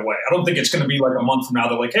cure right away. I don't think it's going to be like a month from now.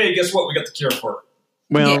 They're like, hey, guess what? We got the cure for it.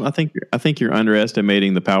 Well, yeah. I think you're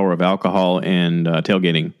underestimating the power of alcohol and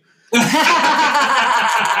tailgating.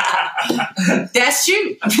 That's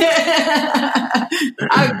true.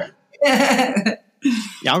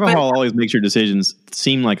 Alcohol always makes your decisions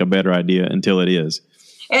seem like a better idea until it is.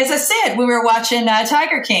 As I said, we were watching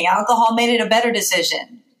Tiger King. Alcohol made it a better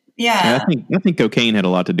decision. Yeah. I think cocaine had a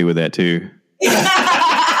lot to do with that too.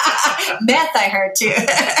 Meth, I heard too.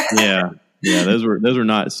 Yeah, those were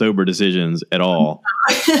not sober decisions at all.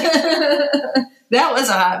 That was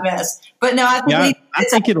a hot mess. But no, I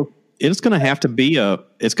think it's going to have to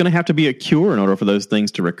be a cure in order for those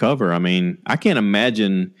things to recover. I mean, I can't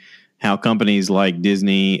imagine how companies like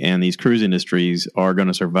Disney and these cruise industries are going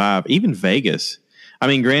to survive. Even Vegas. I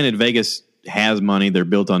mean, granted, Vegas has money. They're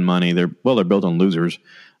built on money. They're built on losers.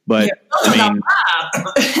 But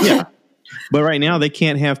yeah. But right now they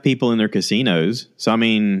can't have people in their casinos. So I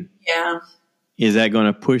mean, yeah. Is that going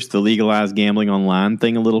to push the legalized gambling online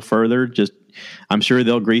thing a little further? I'm sure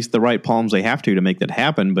they'll grease the right palms they have to make that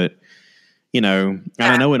happen. But, I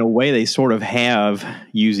know in a way they sort of have,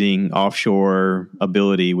 using offshore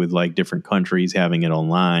ability with like different countries having it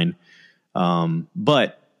online.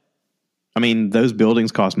 But I mean, those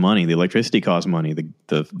buildings cost money. The electricity costs money.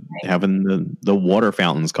 Having the water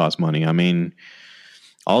fountains cost money. I mean,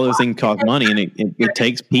 all those things cost money, and it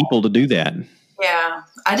takes people to do that. Yeah.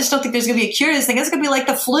 I just don't think there's going to be a cure to this thing. It's going to be like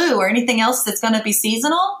the flu or anything else that's going to be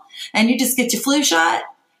seasonal. And you just get your flu shot,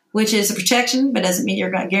 which is a protection, but doesn't mean you're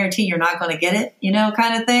going to guarantee you're not going to get it,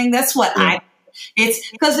 kind of thing. That's what it's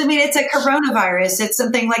because, it's a coronavirus. It's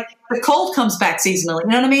something like the cold comes back seasonally. You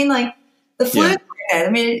know what I mean? Like the flu. Yeah.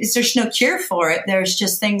 There's no cure for it. There's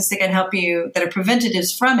just things that can help you that are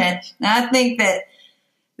preventatives from it. And I think that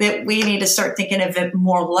we need to start thinking of it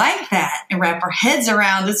more like that and wrap our heads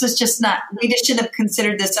around. This is just not, we just shouldn't have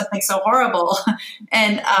considered this something so horrible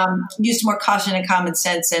and use more caution and common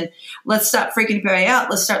sense. And let's stop freaking everybody out.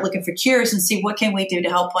 Let's start looking for cures and see what can we do to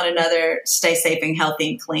help one another stay safe and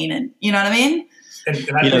healthy and clean. And you know what I mean? And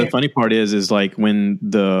the funny part is like when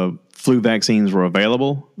the flu vaccines were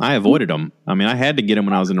available, I avoided them. I mean, I had to get them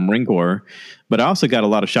when I was in the Marine Corps, but I also got a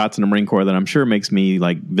lot of shots in the Marine Corps that I'm sure makes me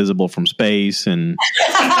like visible from space and,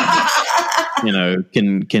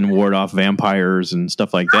 can ward off vampires and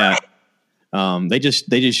stuff like that. They just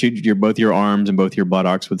shoot both your arms and both your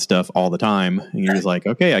buttocks with stuff all the time. And you're just like,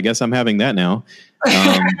 okay, I guess I'm having that now.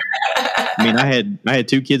 I had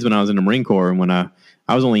 2 kids when I was in the Marine Corps, and when I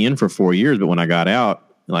was only in for 4 years, but when I got out,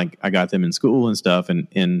 like I got them in school and stuff.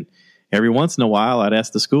 And every once in a while I'd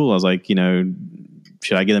ask the school, I was like,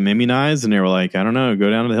 should I get them immunized? And they were like, I don't know, go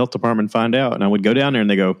down to the health department and find out. And I would go down there and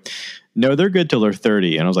they go, no, they're good till they're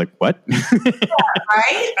 30. And I was like, what? Yeah,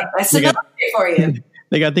 right? That's another thing for you.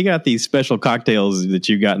 They got these special cocktails that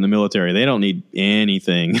you got in the military. They don't need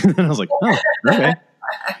anything. And I was like, oh, okay.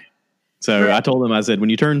 So I told them, I said, when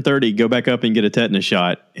you turn 30, go back up and get a tetanus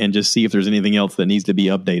shot and just see if there's anything else that needs to be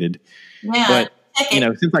updated. Yeah. But,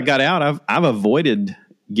 since I got out, I've avoided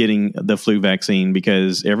getting the flu vaccine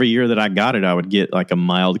because every year that I got it, I would get like a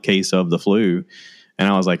mild case of the flu. And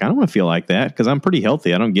I was like, I don't want to feel like that because I'm pretty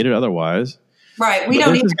healthy. I don't get it otherwise. Right.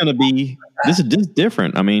 This is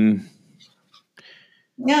different. I mean,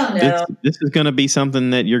 this is going to be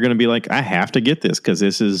something that you're going to be like, I have to get this because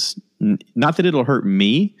this is not that it'll hurt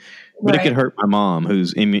me, but it could hurt my mom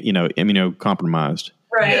who's immunocompromised.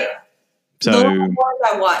 Right. Yeah. So the ones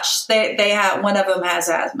I watched, they have, one of them has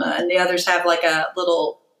asthma and the others have like a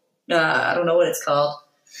little, I don't know what it's called,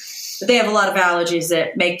 but they have a lot of allergies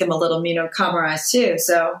that make them a little immunocompromised too.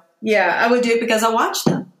 So yeah, I would do it because I watched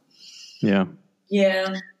them. Yeah.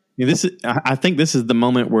 Yeah. I think this is the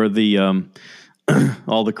moment where the,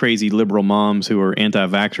 all the crazy liberal moms who are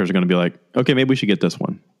anti-vaxxers are going to be like, okay, maybe we should get this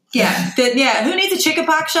one. Yeah. Who needs a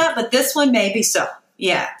chickenpox shot? But this one, maybe so.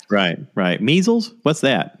 Yeah. Right. Measles? What's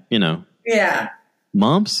that? Yeah.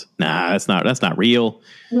 Mumps? Nah, that's not real.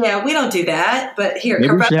 Yeah, we don't do that. But here,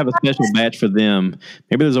 maybe we should have a special batch for them.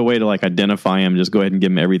 Maybe there's a way to like identify them. Just go ahead and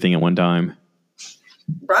give them everything at one time.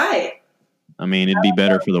 Right. I mean, it'd be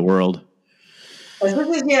better for the world. This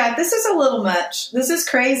is a little much. This is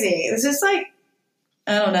crazy. This is like,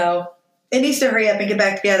 I don't know. It needs to hurry up and get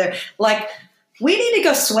back together. Like, we need to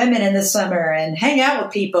go swimming in the summer and hang out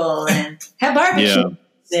with people and have barbecues. Yeah.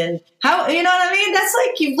 And how, you know what I mean? That's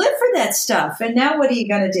like, you live for that stuff. And now what are you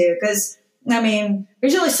going to do? Because, I mean,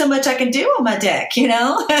 there's only so much I can do on my deck, We're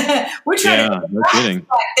trying to get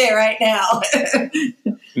back there right now.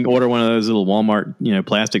 You can order one of those little Walmart,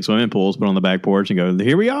 plastic swimming pools, put on the back porch and go,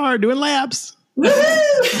 here we are doing laps. That's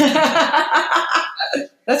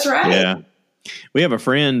right. Yeah. We have a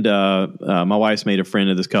friend, my wife's made a friend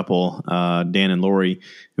of this couple, Dan and Lori,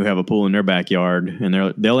 who have a pool in their backyard,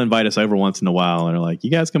 and they'll invite us over once in a while, and they're like,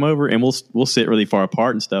 you guys come over, and we'll sit really far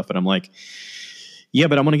apart and stuff, and I'm like, yeah,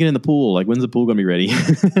 but I want to get in the pool. Like, when's the pool going to be ready?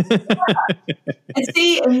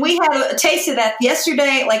 And we had a taste of that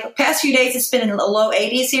yesterday. Like, the past few days, it's been in the low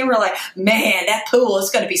 80s here. We're like, man, that pool is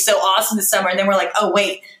going to be so awesome this summer. And then we're like, oh,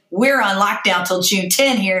 wait, we're on lockdown till June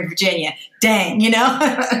 10 here in Virginia. Dang,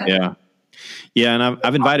 Yeah. Yeah, and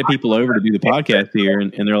I've invited people over to do the podcast here,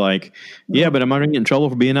 and they're like, yeah, but am I going to get in trouble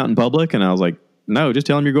for being out in public? And I was like, no, just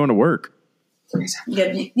tell them you're going to work.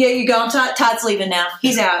 Yeah, you go. Todd's leaving now.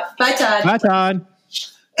 He's out. Bye, Todd. Bye, Todd.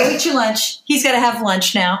 Go eat your lunch. He's got to have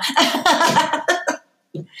lunch now.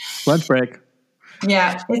 Lunch break.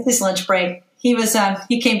 Yeah, it's his lunch break. He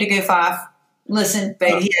came to goof off. Listen,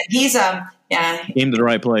 baby, he's came to the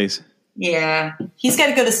right place. Yeah, he's got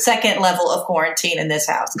to go to second level of quarantine in this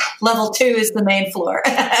house. Level 2 is the main floor.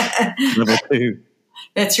 Level 2.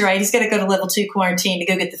 That's right. He's got to go to level 2 quarantine to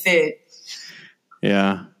go get the food.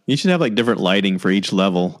 Yeah, you should have like different lighting for each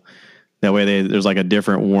level. That way, there's like a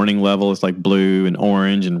different warning level. It's like blue and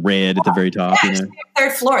orange and red at the very top. Yeah,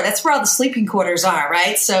 third floor. That's where all the sleeping quarters are,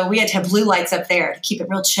 right? So we had to have blue lights up there to keep it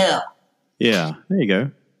real chill. Yeah, there you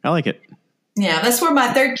go. I like it. Yeah, that's where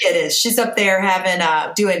my third kid is. She's up there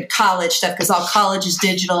doing college stuff because all college is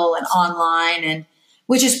digital and online, and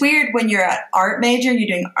which is weird when you're an art major and you're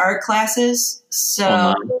doing art classes.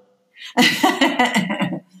 So,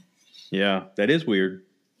 yeah, that is weird.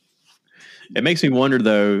 It makes me wonder,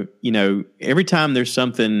 though, every time there's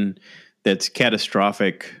something that's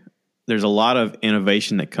catastrophic, there's a lot of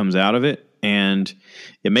innovation that comes out of it. And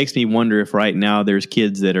it makes me wonder if right now there's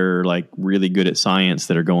kids that are like really good at science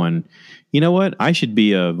that are going, you know what, I should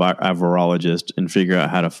be a virologist and figure out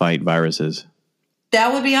how to fight viruses.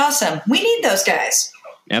 That would be awesome. We need those guys.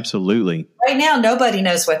 Absolutely. Right now, nobody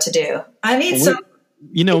knows what to do. I need some.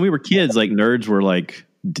 When we were kids, like nerds were like,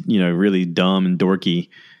 really dumb and dorky.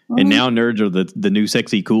 And now nerds are the new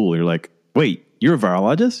sexy cool. You're like, wait, you're a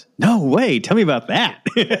virologist? No way. Tell me about that.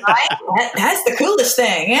 Right? That's the coolest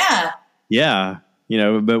thing. Yeah. Yeah.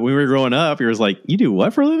 But when we were growing up, you was like, you do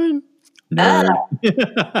what for a living? Nerd.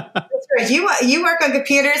 That's right. You work on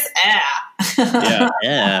computers?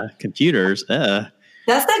 Yeah. Computers.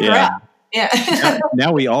 That's the crap. Yeah.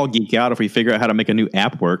 now we all geek out if we figure out how to make a new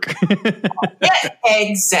app work. Yeah,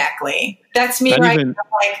 exactly. That's me, not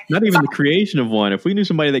not even the creation of one. If we knew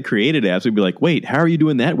somebody that created apps, we'd be like, wait, how are you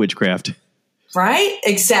doing that witchcraft? Right?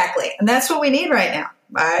 Exactly. And that's what we need right now.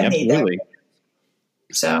 I need that.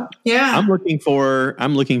 So, yeah. I'm looking for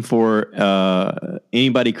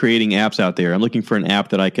anybody creating apps out there. I'm looking for an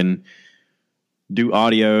app that I can do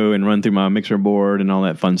audio and run through my mixer board and all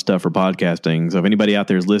that fun stuff for podcasting. So if anybody out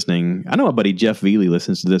there is listening, I know my buddy Jeff Veely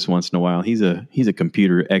listens to this once in a while. He's a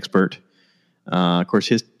computer expert. Of course,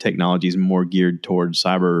 his technology is more geared towards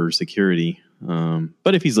cyber security.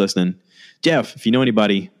 But if he's listening, Jeff, if you know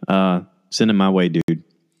anybody, send him my way, dude.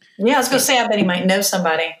 Yeah, I was going to say, I bet he might know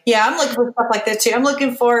somebody. Yeah, I'm looking for stuff like that too. I'm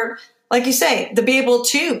looking for, like you say, to be able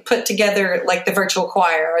to put together like the virtual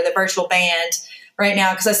choir or the virtual band right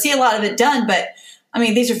now, because I see a lot of it done, but I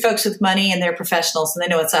mean, these are folks with money and they're professionals and they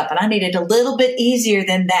know what's up. And I need it a little bit easier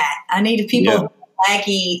than that. I needed people with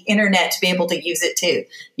laggy internet to be able to use it too.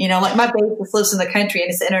 Like my baby lives in the country and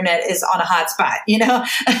his internet is on a hotspot,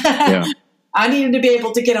 Yeah. I needed to be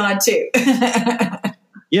able to get on too.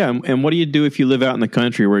 Yeah. And what do you do if you live out in the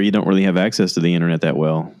country where you don't really have access to the internet that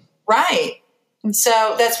well? Right. And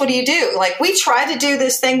so that's what do you do? Like we tried to do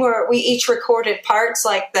this thing where we each recorded parts,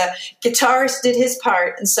 like the guitarist did his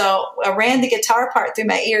part. And so I ran the guitar part through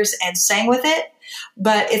my ears and sang with it.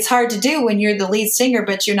 But it's hard to do when you're the lead singer,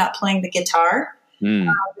 but you're not playing the guitar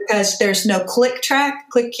because there's no click track.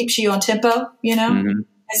 Click keeps you on tempo, Mm-hmm.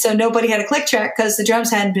 And so nobody had a click track because the drums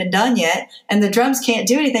hadn't been done yet. And the drums can't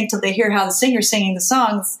do anything till they hear how the singer's singing the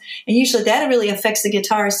songs. And usually that really affects the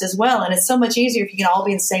guitarist as well. And it's so much easier if you can all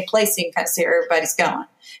be in the same place so you can kind of see where everybody's going,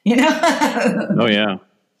 Oh, yeah.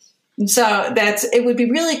 And so it would be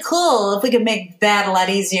really cool if we could make that a lot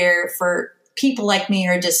easier for people like me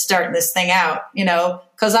who are just starting this thing out,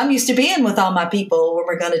 because I'm used to being with all my people when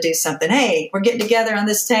we're going to do something. Hey, we're getting together on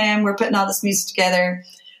this time. We're putting all this music together,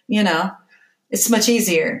 It's much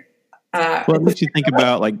easier. Well, it makes you think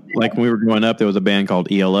about like when we were growing up, there was a band called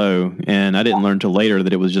ELO, and I didn't learn till later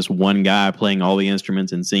that it was just one guy playing all the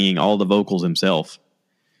instruments and singing all the vocals himself.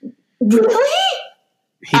 Really?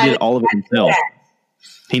 He did all of it himself.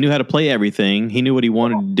 He knew how to play everything. He knew what he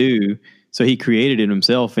wanted to do, so he created it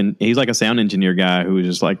himself. And he's like a sound engineer guy who was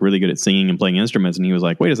just like really good at singing and playing instruments. And he was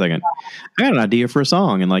like, "Wait a second, I got an idea for a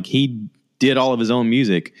song," and like he did all of his own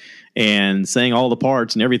music and sang all the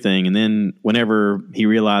parts and everything. And then whenever he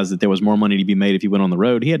realized that there was more money to be made if he went on the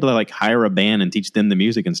road, he had to like hire a band and teach them the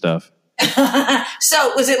music and stuff.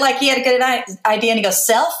 So was it like he had a good idea and he goes,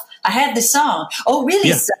 "Self, I had this song." "Oh, really?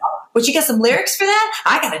 Yeah. Self? Would you get some lyrics for that?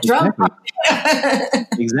 I got a drum."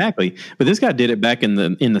 Exactly. But this guy did it back in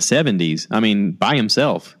the 70s. I mean, by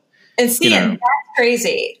himself. And that's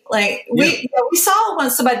crazy. Like we saw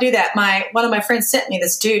once somebody do that. One of my friends sent me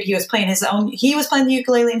this dude. He was playing he was playing the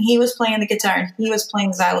ukulele and he was playing the guitar and he was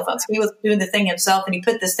playing the xylophone. So he was doing the thing himself and he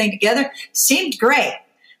put this thing together. Seemed great.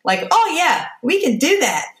 Like, oh yeah, we can do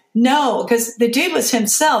that. No, because the dude was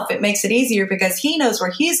himself. It makes it easier because he knows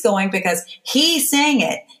where he's going because he sang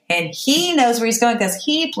it, and he knows where he's going because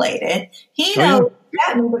he played it. He knows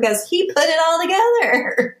because he put it all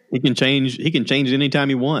together. He can change it anytime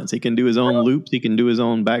he wants. He can do his own loops. He can do his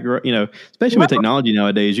own background. Especially with technology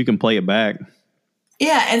nowadays, you can play it back.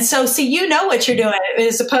 Yeah, and so see, what you're doing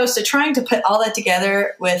as opposed to trying to put all that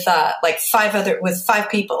together with five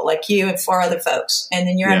people like you and four other folks, and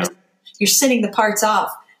then you're sending the parts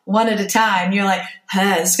off one at a time. You're like,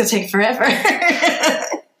 this is gonna take forever.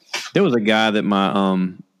 There was a guy that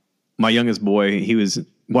my youngest boy, he was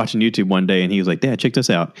watching YouTube one day and he was like, "Dad, check this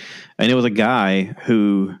out." And it was a guy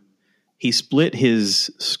who he split his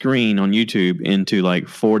screen on YouTube into like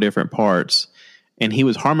 4 different parts, and he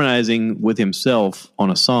was harmonizing with himself on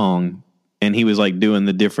a song and he was like doing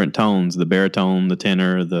the different tones, the baritone, the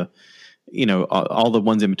tenor, the, all the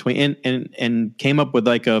ones in between, and came up with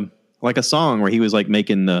like a song where he was like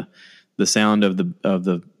making the sound of the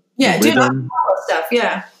doing acapella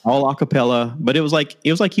stuff, all acapella. But it was like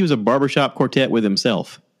he was a barbershop quartet with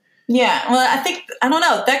himself. Yeah, well, I don't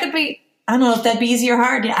know. That could be. I don't know if that'd be easy or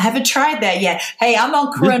hard. I haven't tried that yet. Hey, I'm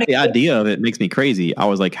on Corona. The idea of it makes me crazy. I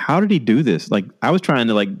was like, how did he do this? Like, I was trying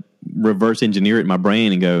to like reverse engineer it in my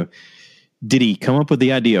brain and go, did he come up with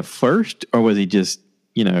the idea first, or was he just,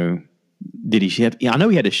 did he have? I know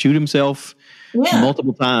he had to shoot himself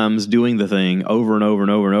multiple times doing the thing over and over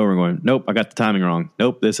and over and over, and going, nope, I got the timing wrong.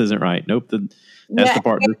 Nope, this isn't right. Nope, that's the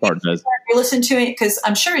part this part does. Listen to it, because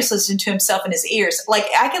I'm sure he's listening to himself in his ears. Like,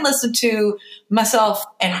 I can listen to myself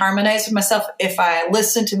and harmonize with myself if I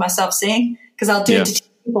listen to myself sing, because I'll do it to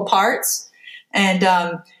people parts. And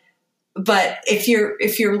but if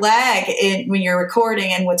you're lag in when you're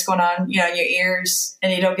recording and what's going on, in your ears,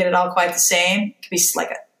 and you don't get it all quite the same, it could be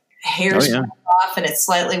like a hair's off and it's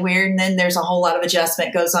slightly weird, and then there's a whole lot of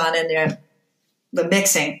adjustment goes on in the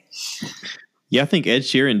mixing. Yeah, I think Ed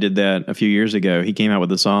Sheeran did that a few years ago. He came out with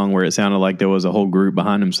a song where it sounded like there was a whole group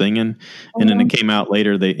behind him singing. And then it came out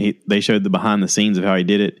later. They showed the behind the scenes of how he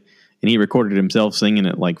did it. And he recorded himself singing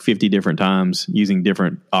it like 50 different times using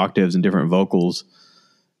different octaves and different vocals.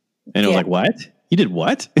 And it was like, what? You did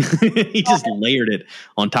what? He just layered it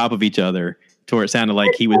on top of each other to where it sounded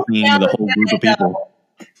like he was singing with a whole group of people.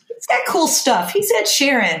 He's got cool stuff. He's Ed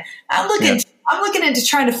Sheeran. I'm looking into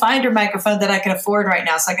trying to find a microphone that I can afford right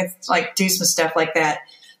now, so I can like do some stuff like that.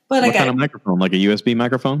 But what kind of microphone? Like a USB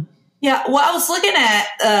microphone? Yeah. Well, I was looking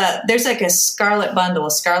at there's like a Scarlett bundle,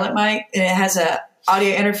 a Scarlett mic, and it has a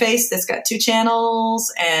audio interface that's got 2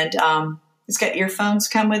 channels, and it's got earphones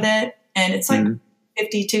come with it, and it's like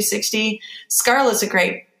 $50-$60. Scarlett's a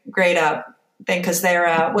great thing, because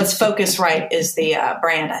they're what's Focusrite is the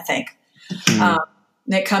brand, I think. And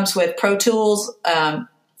it comes with Pro Tools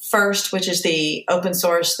first, which is the open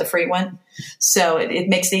source, the free one. So it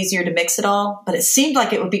makes it easier to mix it all. But it seemed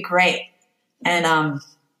like it would be great. And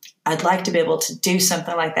I'd like to be able to do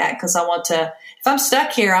something like that, because I want to, if I'm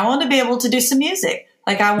stuck here, I want to be able to do some music.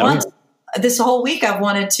 Like this whole week I've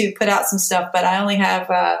wanted to put out some stuff, but I only have,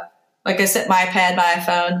 like I said, my iPad, my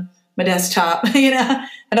iPhone, my desktop, I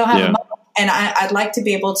don't have a mic. And I'd like to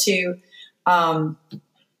be able to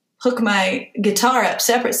hook my guitar up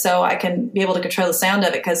separate so I can be able to control the sound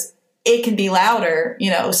of it, because it can be louder,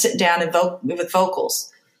 sitting down and with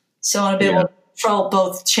vocals. So I want to be able to control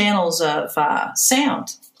both channels of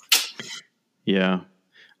sound. Yeah.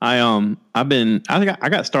 I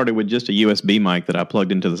got started with just a USB mic that I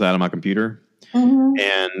plugged into the side of my computer,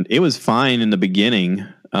 and it was fine in the beginning.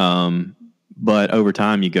 But over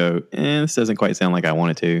time you go, this doesn't quite sound like I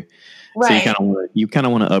want it to. Right. So you kind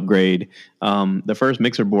of want to upgrade. The first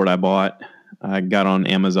mixer board I bought, I got on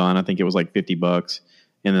Amazon. I think it was like $50,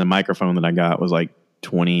 and the microphone that I got was like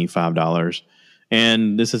 $25.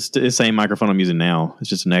 And this is the same microphone I'm using now. It's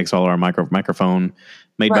just an XLR microphone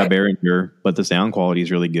made by Behringer, but the sound quality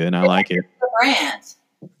is really good, and I like it. The brand.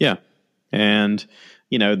 Yeah, and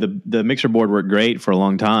the mixer board worked great for a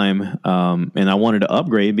long time, and I wanted to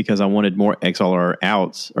upgrade because I wanted more XLR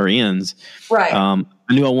outs or ins. Right.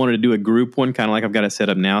 I knew I wanted to do a group one, kind of like I've got it set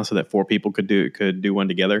up now, so that 4 people could do one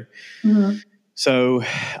together. So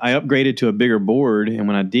I upgraded to a bigger board, and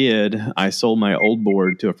when I did, I sold my old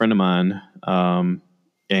board to a friend of mine,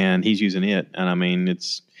 and he's using it. And I mean,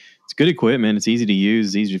 it's good equipment. It's easy to use.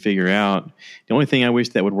 It's easy to figure out. The only thing I wish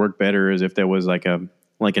that would work better is if there was like an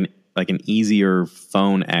easier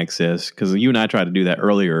phone access, because you and I tried to do that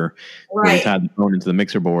earlier, where we tied the phone into the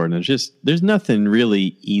mixer board, and there's nothing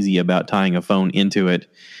really easy about tying a phone into it.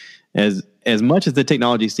 As much as the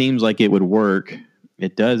technology seems like it would work,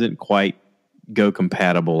 it doesn't quite go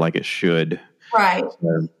compatible like it should. Right.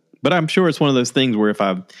 But I'm sure it's one of those things where if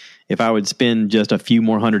I would spend just a few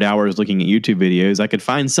more 100 hours looking at YouTube videos, I could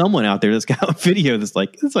find someone out there that's got a video that's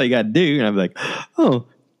like, that's all you got to do. And I'm like, oh,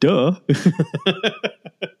 duh.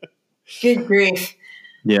 Good grief.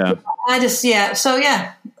 Yeah. So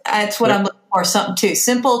that's what I'm looking for. Something too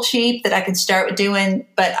simple, cheap, that I can start with doing,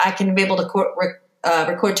 but I can be able to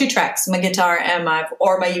record 2 tracks, my guitar and my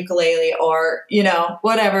ukulele, or,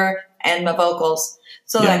 whatever, and my vocals.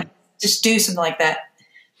 So that I just do something like that.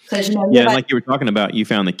 Like you were talking about, you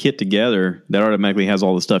found the kit together that automatically has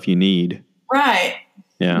all the stuff you need. Right.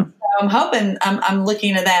 Yeah. So I'm hoping, I'm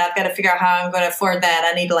looking at that. I've got to figure out how I'm going to afford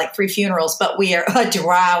that. I need like 3 funerals, but we are a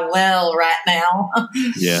dry well right now.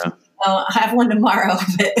 Yeah. I have one tomorrow,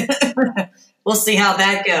 but we'll see how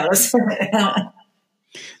that goes.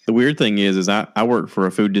 The weird thing is I work for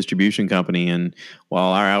a food distribution company, and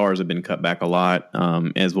while our hours have been cut back a lot,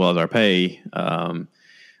 as well as our pay,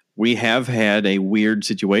 we have had a weird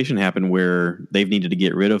situation happen where they've needed to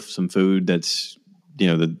get rid of some food that's,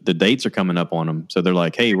 the dates are coming up on them. So they're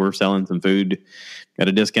like, hey, we're selling some food at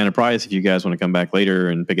a discounted price if you guys want to come back later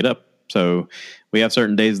and pick it up. So we have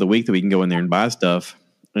certain days of the week that we can go in there and buy stuff.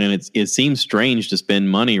 And it seems strange to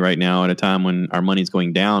spend money right now at a time when our money's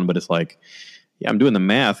going down, but it's like, yeah, I'm doing the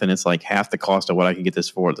math, and it's like half the cost of what I can get this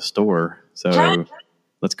for at the store. So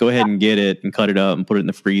let's go ahead and get it and cut it up and put it in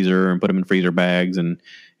the freezer and put them in freezer bags. And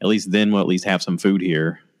at least then we'll at least have some food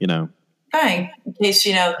here, Right. In case,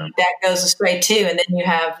 that goes astray too. And then you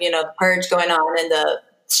have, the purge going on in the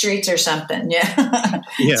streets or something. Yeah.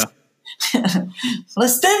 Yeah.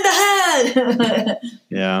 Let's spend ahead.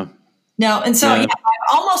 Yeah. No. And so I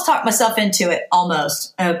almost talked myself into it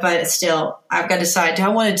but still I've got to decide, do I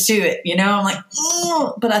want to do it? I'm like,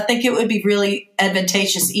 but I think it would be really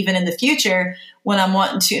advantageous even in the future when I'm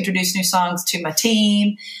wanting to introduce new songs to my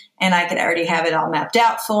team, and I could already have it all mapped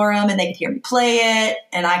out for them, and they could hear me play it,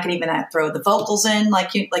 and I could even throw the vocals in,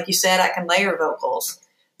 like you said, I can layer vocals,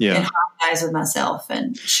 and harmonize with myself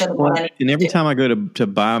and show them what I need. And every time I go to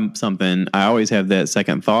buy something, I always have that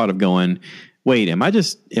second thought of going, wait, am I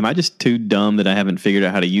just too dumb that I haven't figured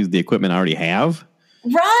out how to use the equipment I already have?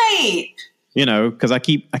 Right. Because I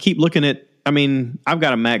keep looking at. I mean, I've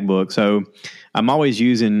got a MacBook, so I'm always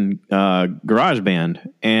using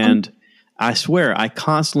GarageBand, and I swear I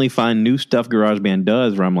constantly find new stuff GarageBand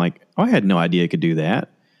does where I'm like, oh, I had no idea it could do that.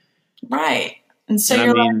 Right. And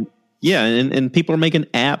so and people are making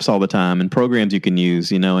apps all the time and programs you can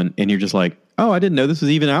use, and you're just like, oh, I didn't know this was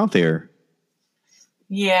even out there.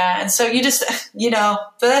 Yeah. And so you just, so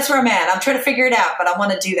that's where I'm at. I'm trying to figure it out, but I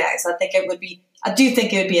want to do that because I do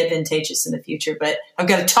think it would be advantageous in the future, but I've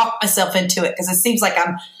got to talk myself into it because it seems like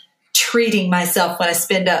I'm treating myself when I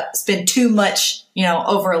spend too much,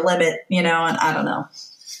 over a limit, and I don't know.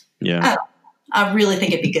 Yeah. I really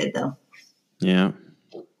think it'd be good though. Yeah.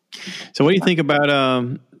 So what do you think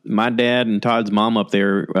about my dad and Todd's mom up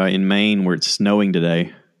there in Maine where it's snowing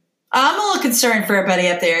today? I'm a little concerned for everybody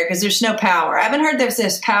up there because there's no power. I haven't heard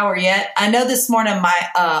there's power yet. I know this morning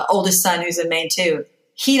my oldest son, who's in Maine too,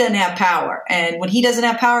 he doesn't have power. And when he doesn't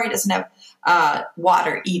have power, he doesn't have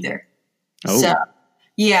water either. Oh. So,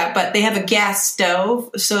 yeah, but they have a gas stove.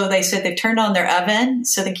 So they said they've turned on their oven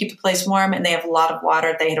so they keep the place warm, and they have a lot of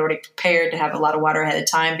water. They had already prepared to have a lot of water ahead of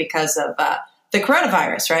time because of the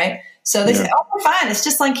coronavirus, right? So they said, oh, we're fine. It's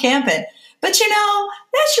just like camping. But,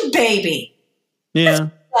 that's your baby. Yeah.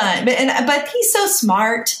 But he's so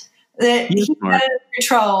smart that he's got it under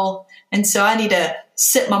control. And so I need to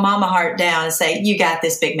sit my mama heart down and say, you got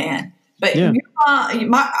this, big man. But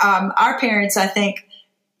our parents, I think,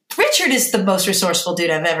 Richard is the most resourceful dude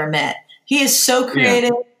I've ever met. He is so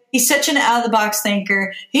creative. Yeah. He's such an out-of-the-box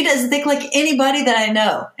thinker. He doesn't think like anybody that I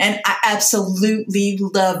know. And I absolutely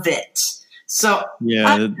love it. So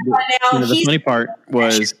the funny part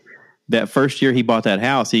was that first year he bought that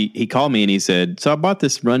house, he called me and he said, so I bought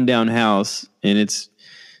this rundown house and it's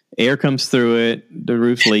air comes through it, the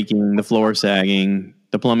roof's leaking, the floor sagging,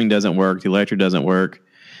 the plumbing doesn't work, the electric doesn't work.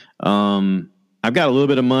 I've got a little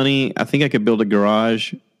bit of money. I think I could build a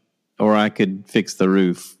garage or I could fix the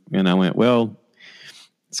roof. And I went, well,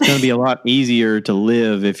 it's going to be a lot easier to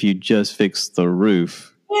live if you just fix the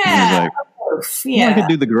roof. Yeah. I could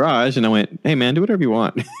do the garage. And I went, hey man, do whatever you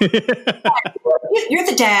want. You're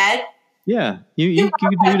the dad. Yeah. You can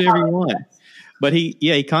do whatever you want. But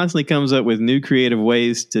he constantly comes up with new creative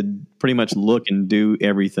ways to pretty much look and do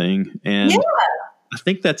everything. And I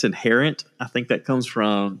think that's inherent. I think that comes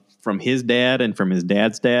from his dad and from his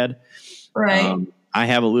dad's dad. Right. I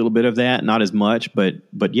have a little bit of that, not as much, but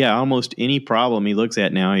yeah, almost any problem he looks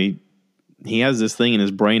at now, he has this thing in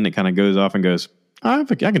his brain that kind of goes off and goes, I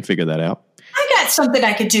can figure that out. I got something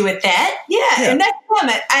I could do with that. Yeah. And that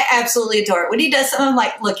comment, I absolutely adore it. When he does something, I'm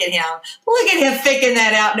like, look at him figuring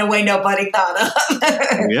that out in a way nobody thought of.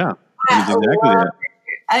 Yeah. Exactly that.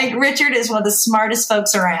 I think Richard is one of the smartest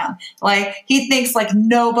folks around. Like, he thinks like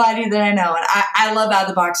nobody that I know. And I love out of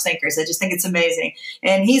the box thinkers. I just think it's amazing.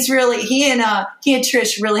 And he and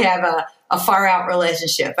Trish really have a far out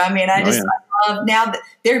relationship. I mean, I love now that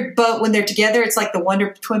they're both, when they're together, it's like the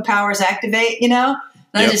Wonder Twin Powers activate, And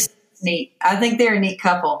it's neat. I think they're a neat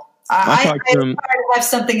couple. I have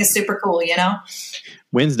something is super cool,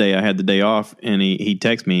 Wednesday, I had the day off and he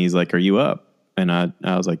texted me. He's like, are you up? And I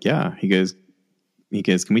was like, yeah. He goes,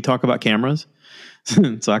 can we talk about cameras?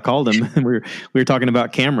 So I called him and we were talking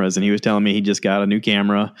about cameras and he was telling me he just got a new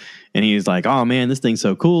camera and he was like, oh man, this thing's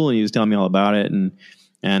so cool. And he was telling me all about it. And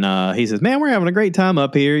And he says, man, we're having a great time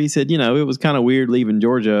up here. He said, it was kind of weird leaving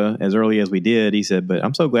Georgia as early as we did. He said, but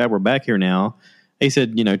I'm so glad we're back here now. He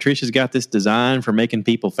said, Trisha's got this design for making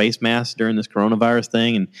people face masks during this coronavirus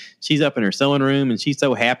thing. And she's up in her sewing room and she's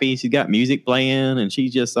so happy. She's got music playing and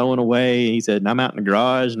she's just sewing away. He said, and I'm out in the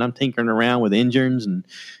garage and I'm tinkering around with engines and,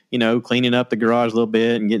 cleaning up the garage a little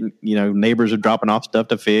bit and getting, neighbors are dropping off stuff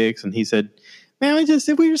to fix. And he said, man, we're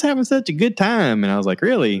just having such a good time. And I was like,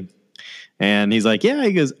 really? And he's like, yeah.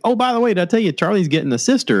 He goes, oh, by the way, did I tell you Charlie's getting a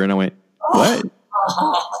sister? And I went, what?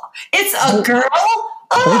 It's a girl?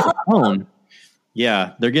 Oh.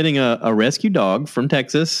 Yeah, they're getting a rescue dog from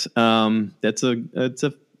Texas. It's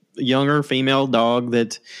a younger female dog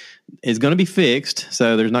that is going to be fixed,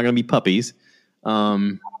 so there's not going to be puppies.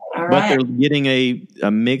 But they're getting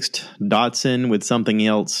a mixed Dachshund with something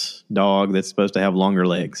else dog that's supposed to have longer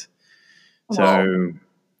legs. So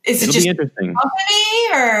is it just be interesting.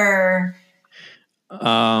 Company or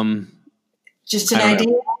just an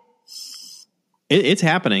idea? It's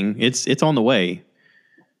happening. It's on the way.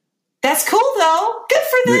 That's cool, though. Good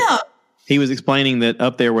for them. He was explaining that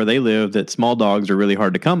up there where they live, that small dogs are really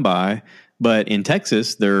hard to come by. But in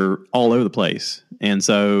Texas, they're all over the place. And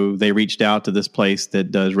so they reached out to this place that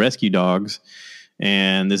does rescue dogs.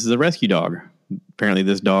 And this is a rescue dog. Apparently,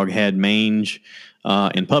 this dog had mange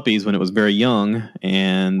and puppies when it was very young.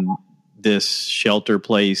 And this shelter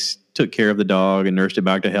place took care of the dog and nursed it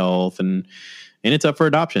back to health. And it's up for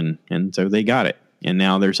adoption. And so they got it. And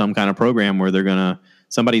now there's some kind of program where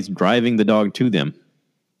somebody's driving the dog to them.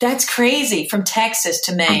 That's crazy. From Texas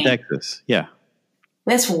to Maine. From Texas, yeah.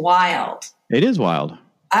 That's wild. It is wild.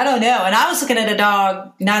 I don't know. And I was looking at a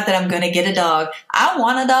dog. Not that I'm going to get a dog. I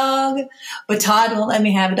want a dog, but Todd won't let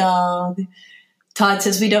me have a dog. Todd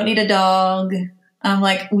says we don't need a dog. I'm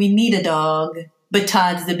like, we need a dog. But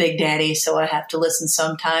Todd's the big daddy, so I have to listen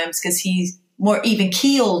sometimes because he's more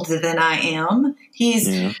even-keeled than I am.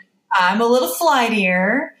 I'm a little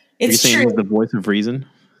flightier. It's true. He's the voice of reason?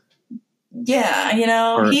 Yeah,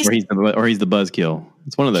 or he's the buzzkill.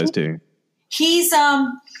 It's one of those two. He's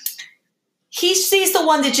the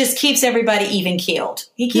one that just keeps everybody even keeled.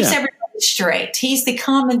 He keeps everybody straight. He's the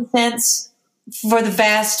common sense for the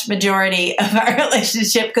vast majority of our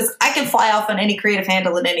relationship because I can fly off on any creative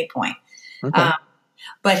handle at any point. Okay.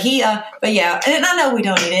 But yeah, and I know we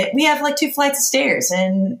don't need it. We have like 2 flights of stairs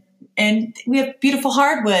and we have beautiful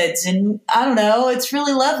hardwoods and I don't know, it's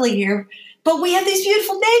really lovely here. But we have these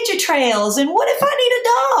beautiful nature trails. And what if I need a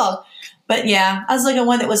dog? But yeah, I was looking at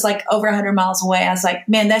one that was like over 100 miles away. I was like,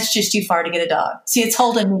 man, that's just too far to get a dog. See, it's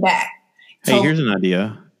holding me back. Here's an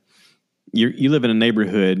idea. You live in a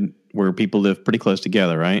neighborhood where people live pretty close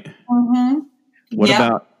together, right? Mm-hmm.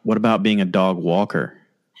 What about being a dog walker?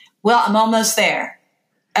 Well, I'm almost there.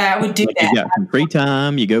 I would do that. You got some free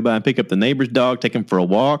time. You go by and pick up the neighbor's dog, take him for a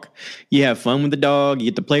walk. You have fun with the dog. You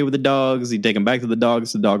get to play with the dogs. You take them back to the dog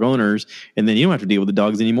owners, and then you don't have to deal with the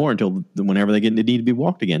dogs anymore until whenever they need to be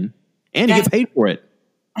walked again. And you get paid for it.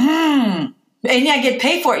 And I get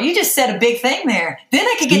paid for it. You just said a big thing there. Then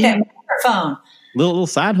I could get that microphone. Little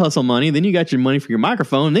side hustle money. Then you got your money for your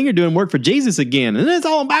microphone. And then you're doing work for Jesus again. And then it's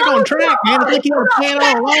all back on track, man. It's like you were playing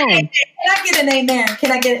all along. Can I get an amen?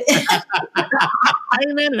 Can I get it?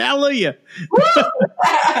 Amen and hallelujah.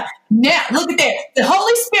 Now, look at that. The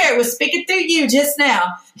Holy Spirit was speaking through you just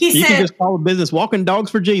now. You can just call the business Walking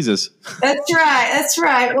Dogs for Jesus. That's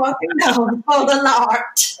right. Walking dogs for the Lord.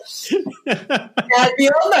 That'd be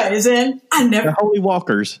amazing. The Holy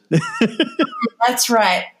Walkers. That's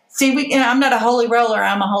right. See, I'm not a holy roller.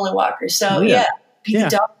 I'm a holy walker. So, yeah.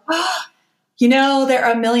 Dog. There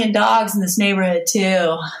are 1 million dogs in this neighborhood,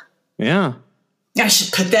 too. Yeah. I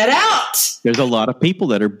should put that out. There's a lot of people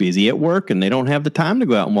that are busy at work, and they don't have the time to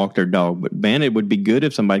go out and walk their dog. But, man, it would be good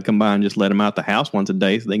if somebody come by and just let them out the house once a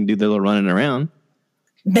day so they can do their little running around.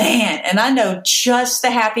 Man, and I know just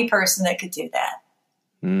the happy person that could do that.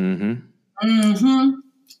 Mm-hmm. Mm-hmm.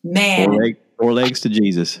 Man. 4 legs to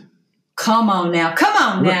Jesus. Come on now.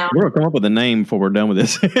 We're going to come up with a name before we're done with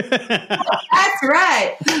this. That's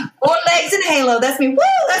right. 4 legs and Halo. That's me. Woo,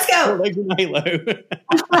 let's go. 4 legs and Halo.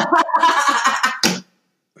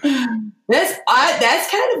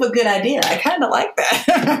 That's kind of a good idea. I kind of like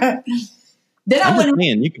that.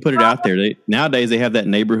 You can put it out there. Nowadays, they have that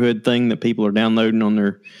neighborhood thing that people are downloading on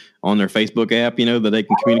their Facebook app, that they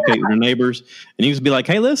can communicate with their neighbors. And you just be like,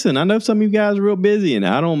 hey, listen, I know some of you guys are real busy, and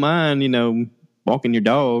I don't mind, walking your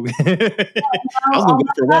dog. I was going to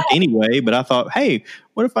go for a walk anyway, but I thought, hey,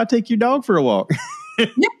 what if I take your dog for a walk? Your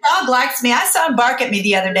dog likes me. I saw him bark at me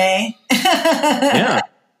the other day.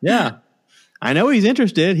 Yeah. I know he's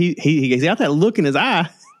interested. He's got that look in his eye.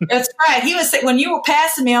 That's right. He was when you were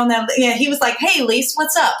passing me on that. Yeah, he was like, "Hey, Lise,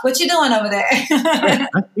 what's up? What you doing over there?" I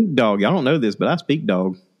speak dog. Y'all don't know this, but I speak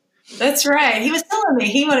dog. That's right. He was telling me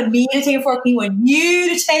he wanted me to take a fork. He wanted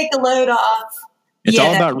you to take the load off. It's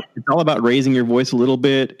all about raising your voice a little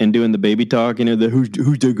bit and doing the baby talk. You know, who's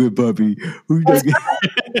the good puppy? Who's the good?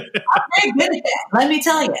 I'm very good at that. Let me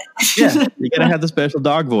tell you. Yeah, you gotta have the special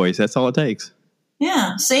dog voice. That's all it takes.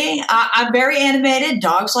 Yeah. See, I'm very animated.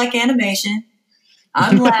 Dogs like animation.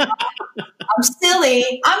 I'm loud. I'm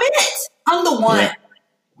silly. I'm it. I'm the one.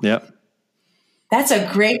 Yep. That's a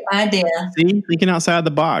great idea. See, thinking outside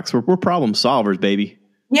the box. We're problem solvers, baby.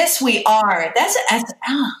 Yes, we are. That's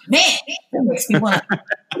oh man, that makes me want to.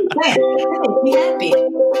 That makes me happy.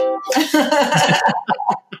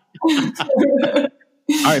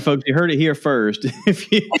 All right, folks, you heard it here first. If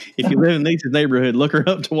you live in Lisa's neighborhood, look her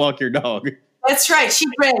up to walk your dog. That's right. She's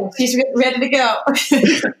ready. She's ready to go.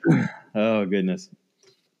 Oh goodness.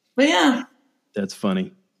 But yeah, that's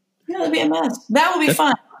funny. Yeah, that'd be a mess. That would be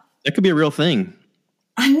fun. That could be a real thing.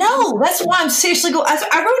 I know. That's why I'm seriously going.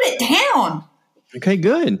 I wrote it down. Okay,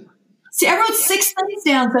 good. See, I wrote 6 things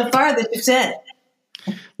down so far that you said.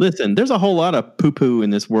 Listen, there's a whole lot of poo-poo in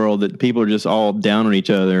this world that people are just all down on each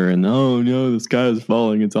other and, oh, no, the sky is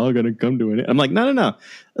falling. It's all going to come to an end. I'm like, no.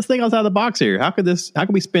 Let's think outside the box here. How can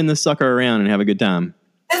we spin this sucker around and have a good time?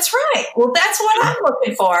 That's right. Well, that's what I'm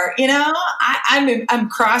looking for. You know, I'm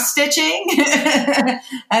cross-stitching.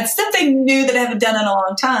 That's something new that I haven't done in a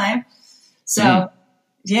long time. So,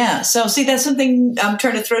 yeah. So, see, that's something I'm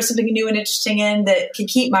trying to throw something new and interesting in that can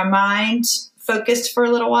keep my mind focused for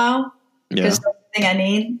a little while. Yeah. Because the thing I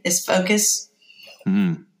need is focus.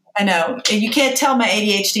 Mm. I know. And you can't tell my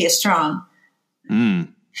ADHD is strong.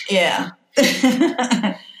 Mm. Yeah.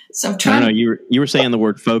 So I'm trying. I don't know. You were saying the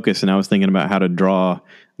word focus, and I was thinking about how to draw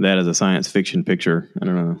that as a science fiction picture. I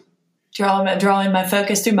don't know. Drawing my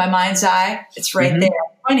focus through my mind's eye. It's right there,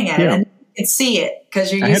 pointing at it, and you can see it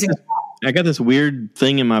because you're using. I got this weird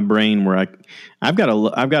thing in my brain where I've got a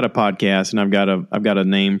podcast, and I've got a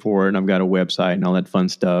name for it, and I've got a website and all that fun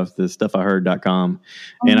stuff. The stuffiheard.com,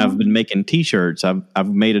 and I've been making T-shirts. I've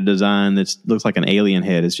made a design that looks like an alien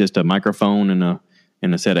head. It's just a microphone and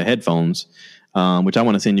a set of headphones, which I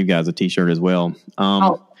want to send you guys a T-shirt as well.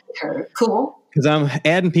 Cool. Because I'm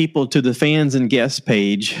adding people to the fans and guests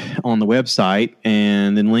page on the website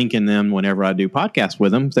and then linking them whenever I do podcasts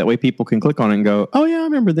with them. So that way people can click on it and go, oh, yeah, I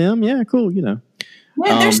remember them. Yeah, cool, you know.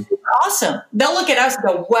 Yeah, they're super awesome. They'll look at us and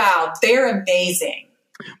go, wow, they're amazing.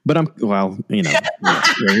 But there's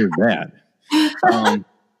that.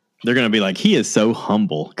 They're going to be like, he is so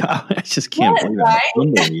humble. God, I just can't believe how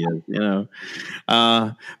humble he is, you know.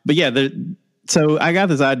 But yeah, so I got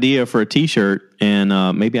this idea for a T-shirt,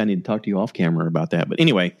 and maybe I need to talk to you off camera about that. But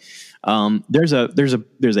anyway, there's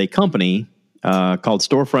a company called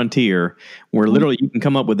Store Frontier where literally you can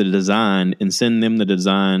come up with a design and send them the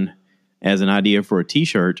design as an idea for a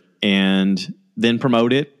T-shirt, and then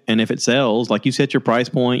promote it. And if it sells, like you set your price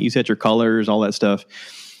point, you set your colors, all that stuff.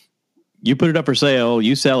 You put it up for sale,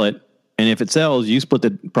 you sell it, and if it sells, you split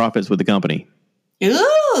the profits with the company.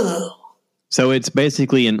 Ooh. So it's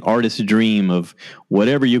basically an artist's dream of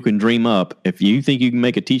whatever you can dream up. If you think you can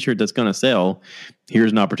make a T-shirt that's going to sell,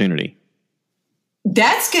 here's an opportunity.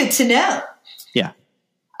 That's good to know. Yeah.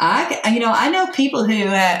 I know people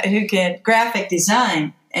who can graphic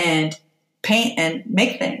design and paint and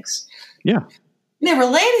make things. Yeah. They're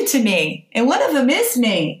related to me, and one of them is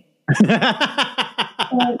me.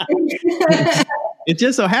 It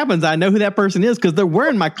just so happens I know who that person is because they're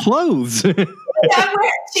wearing my clothes.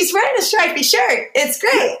 She's wearing a stripy shirt. It's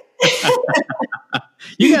great.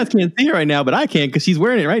 You guys can't see her right now, but I can because she's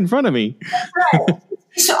wearing it right in front of me. That's right.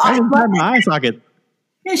 So I in my eye socket.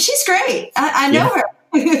 Yeah, she's great. I know her.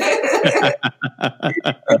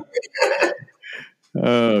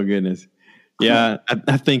 Oh, goodness. Yeah,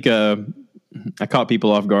 I think I caught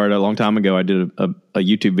people off guard a long time ago. I did a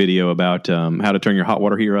YouTube video about how to turn your hot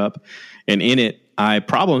water heater up. And in it, I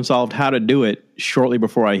problem solved how to do it shortly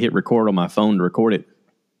before I hit record on my phone to record it.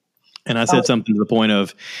 And I said something to the point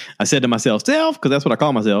of, I said to myself, self, because that's what I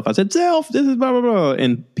call myself. I said, self, this is blah, blah, blah.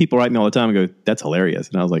 And people write me all the time and go, that's hilarious.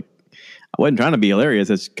 And I was like, I wasn't trying to be hilarious.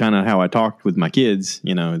 That's kind of how I talked with my kids,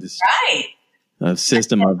 you know, this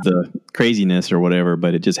system of the craziness or whatever,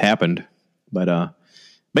 but it just happened. But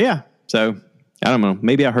yeah, so I don't know.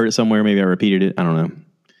 Maybe I heard it somewhere. Maybe I repeated it. I don't know.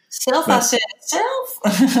 Self, but, I said, self.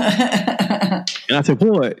 And I said,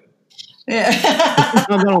 what? Yeah. I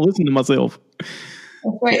don't listen to myself.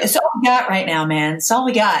 Right. It's all we got right now, man. It's all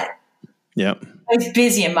we got. Yep. It's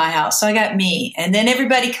busy in my house. So I got me. And then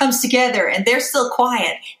everybody comes together and they're still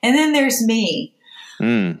quiet. And then there's me.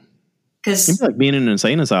 Mm. because it's like being in an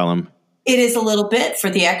insane asylum. it is a little bit for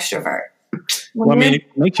the extrovert. Well, I mean,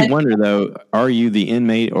 it makes you wonder, though, are you the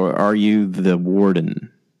inmate or are you the warden?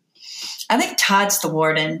 I think Todd's the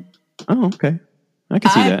warden. Oh, okay. I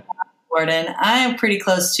can see that. Warden. I am pretty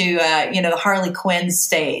close to, the Harley Quinn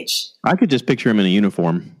stage. I could just picture him in a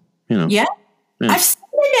uniform. Yeah? I've seen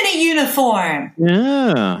him in a uniform.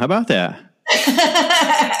 Yeah. How about that?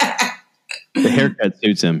 The haircut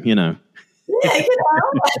suits him, Yeah,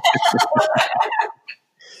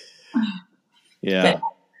 Yeah.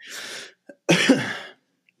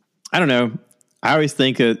 I don't know. I always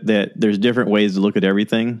think that there's different ways to look at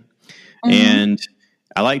everything. Mm-hmm. And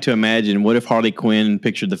I like to imagine, what if Harley Quinn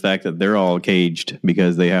pictured the fact that they're all caged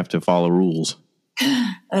because they have to follow rules?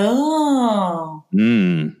 Oh.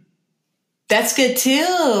 That's good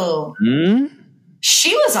too.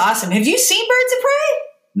 She was awesome. Have you seen Birds of Prey?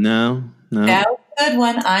 No. That was a good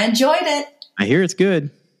one. I enjoyed it. I hear it's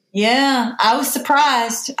good. Yeah. I was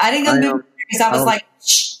surprised. I didn't go to the movie because I was like,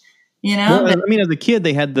 shh. Well, I mean, as a kid,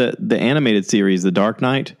 they had the animated series, The Dark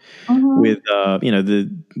Knight, with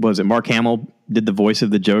was it Mark Hamill did the voice of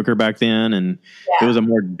the Joker back then, and it was a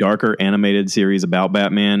more darker animated series about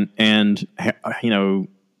Batman. And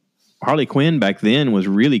Harley Quinn back then was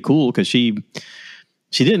really cool because she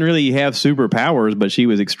didn't really have superpowers, but she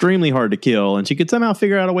was extremely hard to kill, and she could somehow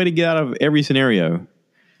figure out a way to get out of every scenario.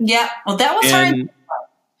 Yeah, well, that was her.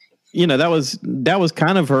 That was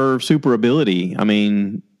kind of her super ability. I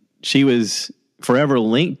mean, she was forever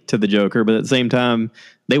linked to the Joker, but at the same time,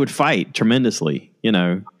 they would fight tremendously.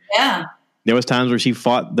 Yeah. There was times where she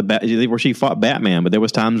fought Batman, but there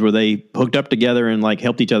was times where they hooked up together and like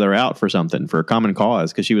helped each other out for something, for a common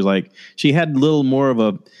cause. Because she had a little more of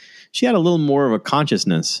a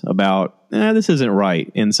consciousness about this isn't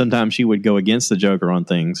right, and sometimes she would go against the Joker on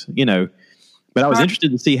things. But I was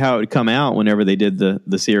interested to see how it would come out whenever they did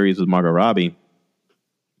the series with Margot Robbie.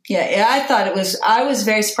 Yeah, I thought I was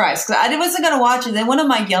very surprised because I wasn't going to watch it. Then one of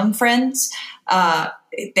my young friends,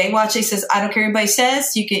 they watch it. He says, I don't care what anybody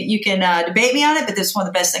says. You can debate me on it, but this is one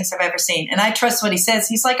of the best things I've ever seen. And I trust what he says.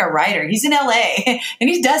 He's like a writer. He's in LA and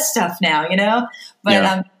he does stuff now, But he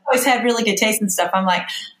always had really good taste and stuff. I'm like,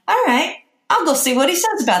 all right, I'll go see what he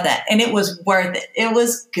says about that. And it was worth it. It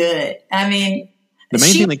was good. I mean, the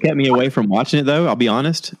main thing that kept me away from watching it, though, I'll be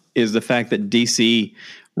honest, is the fact that DC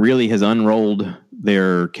really has unrolled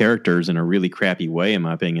their characters in a really crappy way, in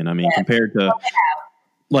my opinion. I mean, compared to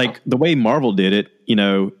like the way Marvel did it,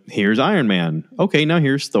 here's Iron Man. Okay, now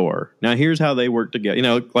here's Thor. Now here's how they work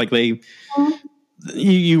together. Like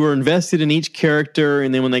you were invested in each character,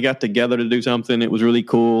 and then when they got together to do something, it was really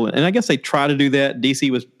cool. And I guess they try to do that. DC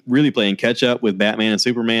was really playing catch up with Batman and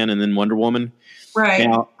Superman and then Wonder Woman. Right.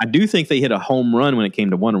 Now, I do think they hit a home run when it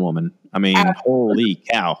came to Wonder Woman. I mean, holy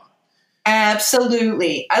cow.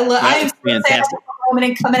 Absolutely. I'm fantastic. Wonder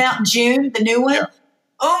Woman coming out in June, the new one. Yeah.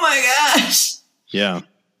 Oh my gosh. Yeah.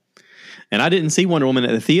 And I didn't see Wonder Woman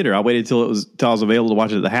at the theater. I waited till I was available to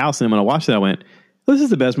watch it at the house. And then when I watched it, I went, this is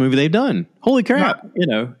the best movie they've done. Holy crap.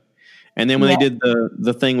 And then when they did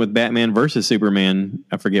the thing with Batman versus Superman,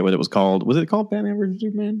 I forget what it was called. Was it called Batman versus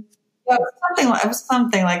Superman? Yeah, it was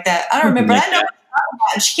something like that. I don't remember. I know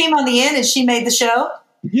she came on the end and she made the show.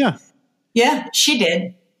 Yeah. Yeah, she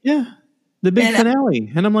did. Yeah. The big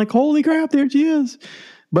finale. And I'm like, holy crap, there she is.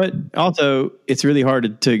 But also, it's really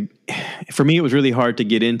hard for me, it was really hard to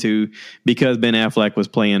get into because Ben Affleck was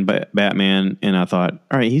playing Batman. And I thought,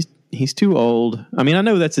 all right, he's too old. I mean, I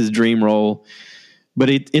know that's his dream role, but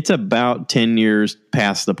it's about 10 years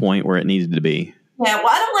past the point where it needed to be. Yeah, well,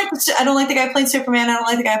 I don't like the guy playing Superman. I don't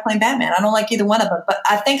like the guy playing Batman. I don't like either one of them. But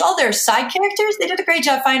I think all their side characters, they did a great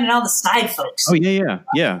job finding all the side folks. Oh, yeah.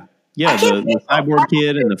 The Cyborg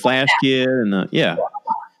kid and the Flash kid and I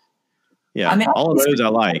mean, all of those I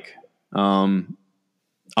like.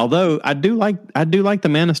 Although I do like the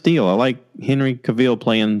Man of Steel. I like Henry Cavill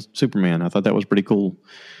playing Superman. I thought that was pretty cool.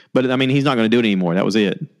 But I mean, he's not going to do it anymore. That was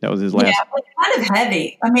it. That was his last. Yeah, it's kind of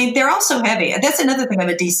heavy. I mean, they're also heavy. That's another thing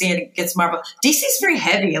about DC and against Marvel. DC's very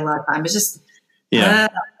heavy a lot of times. It's just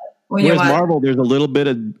whereas Marvel, there's a little bit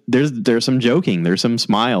of there's some joking. There's some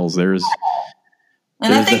smiles. There's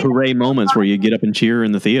the hooray moments where you get up and cheer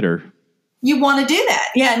in the theater. You want to do that,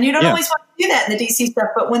 yeah, and you don't always want to do that in the DC stuff.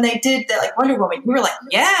 But when they did like Wonder Woman, you were like,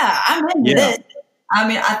 "Yeah, I'm into this." I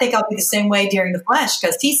mean, I think I'll be the same way during the Flash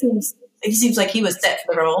because he seems like he was set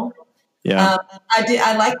for the role. Yeah,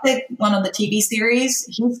 I like the one on the TV series.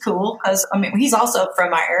 He's cool because he's also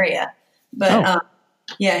from our area, but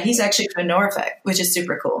he's actually from Norfolk, which is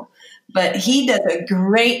super cool. But he does a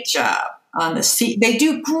great job on the They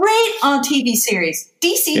do great on TV series.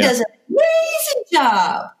 DC does an amazing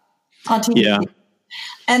job on TV. Yeah.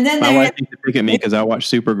 And then my wife used to pick at me because I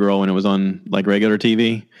watched Supergirl when it was on like regular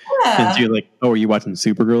TV. Yeah. And she was like, "Oh, are you watching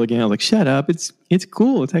Supergirl again?" I was like, "Shut up! It's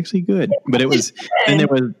cool. It's actually good." But it was, and there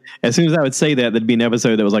was, as soon as I would say that, there'd be an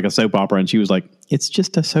episode that was like a soap opera, and she was like, "It's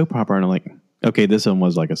just a soap opera," and I'm like, "Okay, this one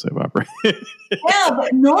was like a soap opera." Yeah,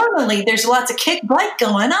 but normally there's lots of kick butt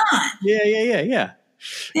going on. Yeah.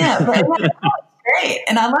 But great,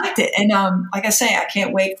 and I liked it. And like I say, I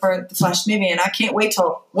can't wait for the Flash movie, and I can't wait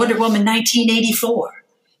till Wonder Woman 1984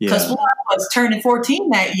 because I was turning 14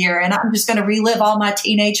 that year, and I'm just going to relive all my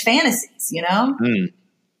teenage fantasies, you know.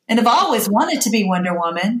 And I've always wanted to be Wonder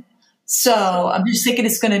Woman, so I'm just thinking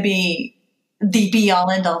it's going to be the be all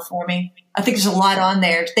end all for me. I think there's a lot on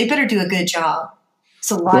there. They better do a good job. It's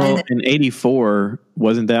a lot. Well, in '84,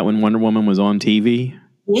 wasn't that when Wonder Woman was on TV?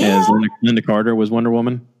 Yeah, as Linda Carter was Wonder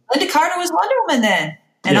Woman. Linda Carter was Wonder Woman then,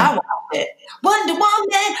 and I watched it. Wonder Woman.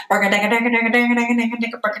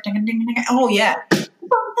 Oh yeah.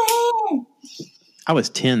 I was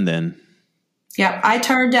 10 then. Yeah, I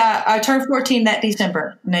turned 14 that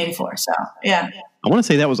December in '84. So yeah. I want to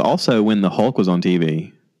say that was also when the Hulk was on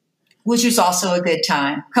TV, which was also a good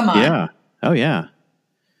time. Come on. Yeah. Oh yeah.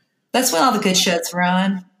 That's when all the good shows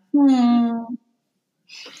run.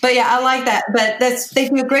 But yeah, I like that. But they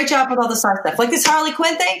do a great job with all the side stuff. Like this Harley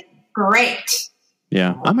Quinn thing, great.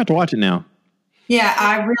 Yeah, I'm about to watch it now. Yeah,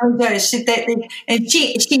 I really do. And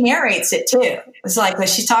she narrates it too. It's like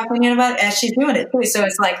she's talking about it as she's doing it too. So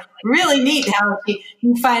it's like really neat how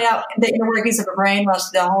you find out the inner workings of her brain while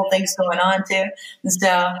the whole thing's going on too. And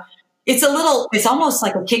so it's almost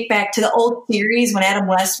like a kickback to the old series when Adam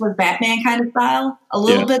West was Batman kind of style, a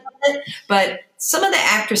little bit of it. But some of the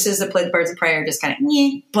actresses that played the Birds of Prey are just kind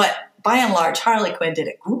of, but by and large, Harley Quinn did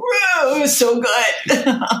it. It was so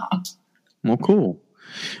good. Well, cool.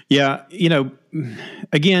 Yeah,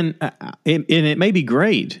 again, it may be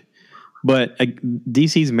great, but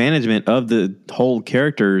DC's management of the whole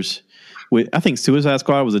characters, I think Suicide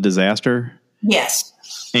Squad was a disaster. Yes.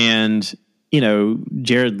 And,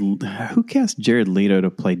 who cast Jared Leto to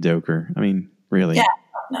play Joker? I mean, really? Yeah,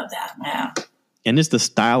 I don't know that now. And just the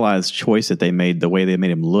stylized choice that they made, the way they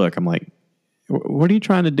made him look, I'm like, what are you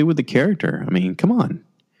trying to do with the character? I mean, come on.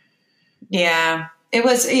 Yeah. It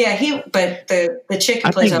was, but the chick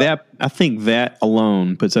who plays I think that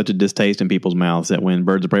alone put such a distaste in people's mouths that when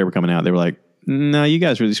Birds of Prey were coming out, they were like, no, you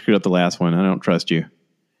guys really screwed up the last one. I don't trust you.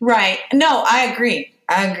 Right. No, I agree.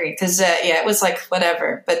 Because, it was like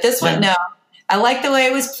whatever. But this one, no. I like the way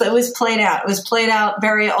it was played out. It was played out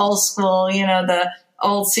very old school, the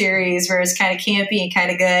old series where it's kind of campy and kind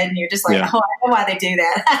of good. And you're just like, oh, I know why they do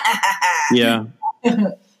that. Yeah.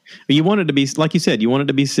 You wanted to be, like you said, you wanted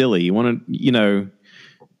to be silly. You wanted,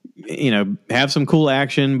 have some cool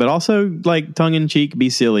action, but also like tongue in cheek, be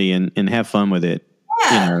silly and have fun with it.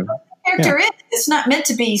 Yeah. Character is. It's not meant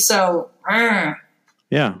to be so.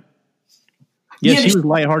 Yeah. Yeah, she was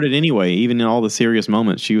lighthearted anyway. Even in all the serious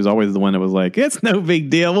moments, she was always the one that was like, "It's no big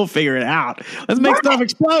deal. We'll figure it out. Let's make stuff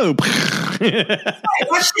explode." Watch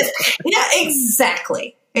this. Yeah,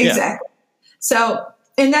 exactly. Yeah. So,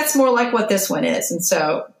 and that's more like what this one is, and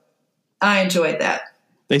so I enjoyed that.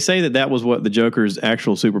 They say that was what the Joker's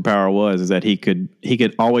actual superpower was: is that he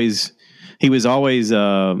was always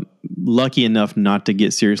lucky enough not to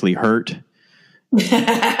get seriously hurt when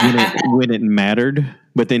it mattered.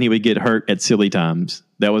 But then he would get hurt at silly times.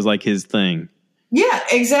 That was like his thing. Yeah,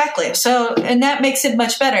 exactly. So, and that makes it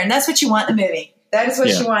much better. And that's what you want in a movie. That is what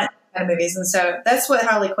you want in movies. And so that's what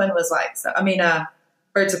Harley Quinn was like. So,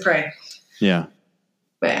 Birds of Prey. Yeah.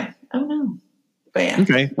 But yeah, I don't know. But yeah.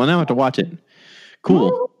 Okay. Well, now I have to watch it. Cool.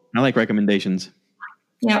 Well, I like recommendations.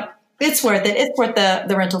 Yep. It's worth it. It's worth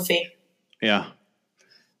the rental fee. Yeah.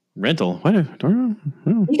 Rental? What? I don't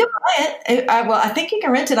know. You can buy it. I think you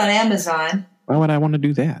can rent it on Amazon. Why would I want to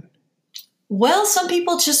do that? Well, some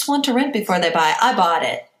people just want to rent before they buy. I bought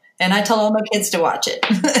it, and I tell all my kids to watch it.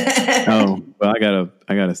 Oh, well, I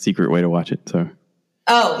got a secret way to watch it. So.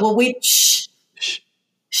 Oh well, shh.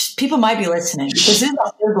 People might be listening because this is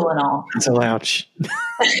on Google and all. It's allowed.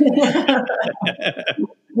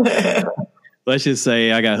 Let's just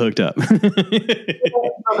say I got hooked up.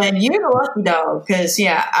 Well, then you're the lucky dog because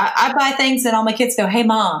I buy things and all my kids go, "Hey,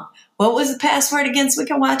 Mom, what was the password again so we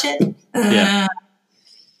can watch it?" Yeah.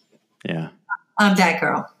 I'm that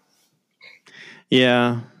girl.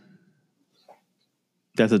 Yeah.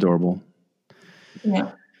 That's adorable.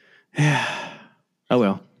 Yeah. Oh,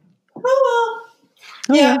 well.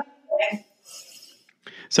 Yeah.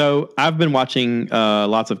 So I've been watching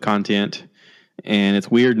lots of content, and it's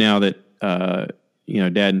weird now that Dad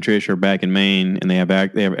and Trish are back in Maine, and they have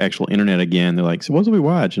actual internet again. They're like, "So what do we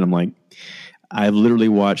watch?" And I'm like, I've literally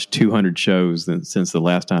watched 200 shows since the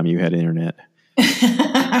last time you had internet.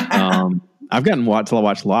 I've gotten to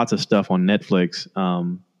watch lots of stuff on Netflix.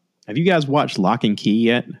 Have you guys watched Lock and Key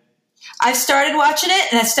yet? I've started watching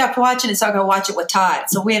it, and I stopped watching it, so I'm going to watch it with Todd.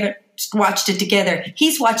 So we haven't watched it together.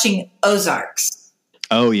 He's watching Ozarks.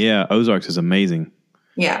 Oh, yeah. Ozarks is amazing.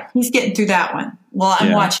 Yeah, he's getting through that one. Well,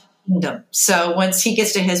 I'm watching Kingdom. So once he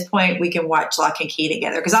gets to his point, we can watch Lock and Key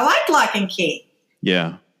together, because I like Lock and Key.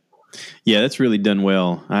 Yeah. Yeah, that's really done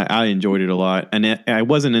well. I enjoyed it a lot. And it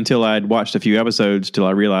wasn't until I'd watched a few episodes till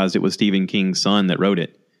I realized it was Stephen King's son that wrote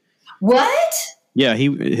it. What? Yeah,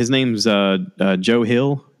 his name's Joe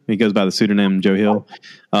Hill. He goes by the pseudonym Joe Hill.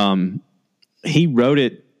 He wrote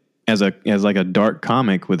it as like a dark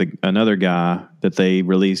comic with another guy that they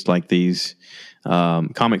released like these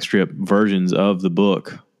comic strip versions of the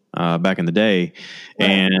book back in the day. Right.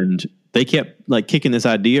 And they kept like kicking this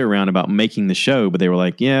idea around about making the show, but they were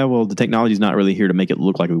like, yeah, well, the technology's not really here to make it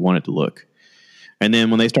look like we want it to look. And then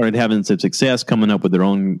when they started having some success coming up with their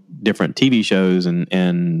own different TV shows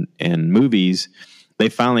and movies, they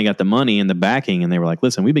finally got the money and the backing, and they were like,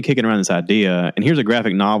 listen, we've been kicking around this idea, and here's a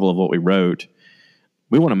graphic novel of what we wrote.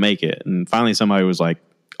 We want to make it. And finally somebody was like,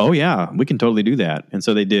 oh yeah, we can totally do that. And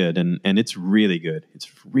so they did. And it's really good.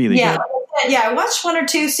 It's really good. Yeah. I watched one or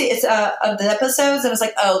two of the episodes, and I was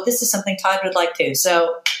like, oh, this is something Todd would like to.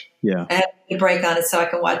 So yeah, I have to break on it so I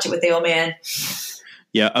can watch it with the old man.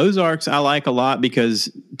 Yeah. Ozarks I like a lot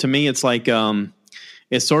because to me, it's like,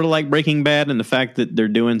 it's sort of like Breaking Bad in the fact that they're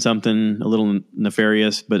doing something a little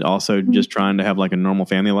nefarious, but also just trying to have like a normal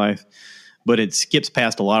family life. But it skips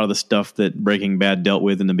past a lot of the stuff that Breaking Bad dealt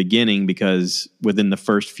with in the beginning, because within the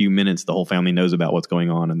first few minutes, the whole family knows about what's going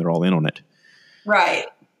on and they're all in on it. Right.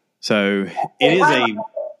 So it is a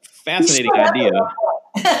fascinating idea.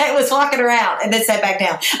 It was walking around and then sat back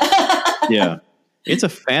down. Yeah. It's a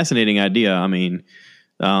fascinating idea. I mean,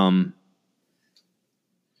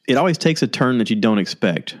 it always takes a turn that you don't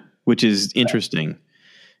expect, which is interesting.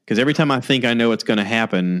 Because every time I think I know what's going to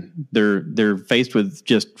happen, they're faced with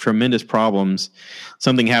just tremendous problems.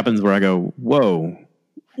 Something happens where I go, whoa,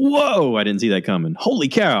 I didn't see that coming. Holy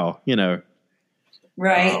cow,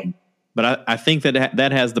 Right. But I think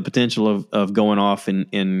that has the potential of going off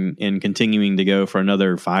and continuing to go for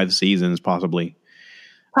another 5 seasons, possibly.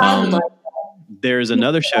 There's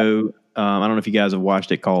another show, I don't know if you guys have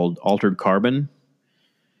watched it, called Altered Carbon.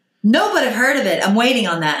 No, but I've heard of it. I'm waiting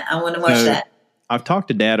on that. I want to watch that. I've talked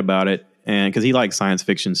to Dad about it, and because he likes science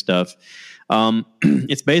fiction stuff.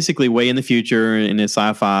 It's basically way in the future, and it's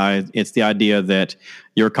sci-fi. It's the idea that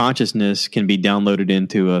your consciousness can be downloaded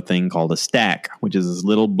into a thing called a stack, which is this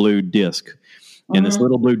little blue disc. Mm-hmm. And this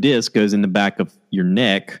little blue disc goes in the back of your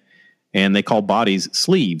neck, and they call bodies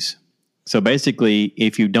sleeves. So basically,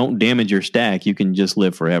 if you don't damage your stack, you can just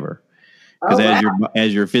live forever. Because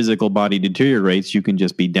as your physical body deteriorates, you can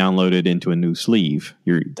just be downloaded into a new sleeve.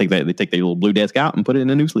 They take the little blue disc out and put it in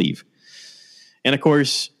a new sleeve. And of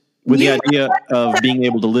course, with the idea of being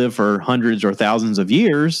able to live for hundreds or thousands of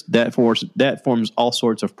years, that forms all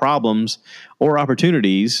sorts of problems or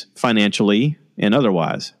opportunities financially and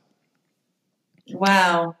otherwise.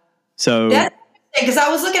 Wow. So that's because I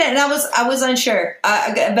was looking at it and I was unsure,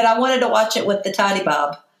 but I wanted to watch it with the Toddy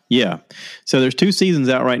Bob. Yeah. So there's 2 seasons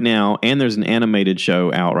out right now, and there's an animated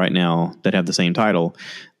show out right now that have the same title.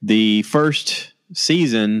 The first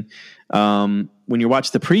season, when you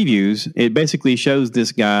watch the previews, it basically shows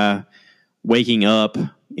this guy waking up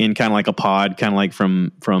in kind of like a pod, kind of like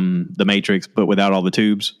from The Matrix, but without all the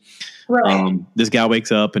tubes. Right. This guy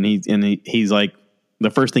wakes up and he's like,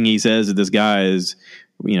 the first thing he says to this guy is,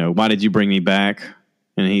 why did you bring me back?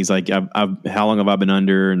 And he's like, how long have I been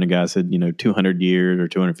under? And the guy said, 200 years or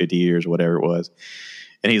 250 years or whatever it was.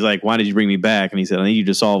 And he's like, why did you bring me back? And he said, I need you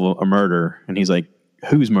to solve a murder. And he's like,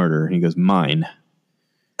 whose murder? And he goes, mine.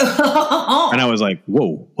 And I was like,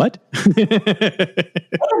 whoa, what? Wait a minute,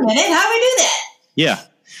 how do we do that? Yeah.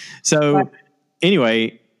 So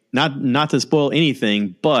anyway, not to spoil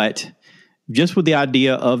anything, but just with the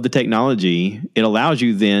idea of the technology, it allows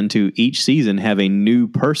you then to each season have a new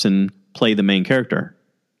person play the main character.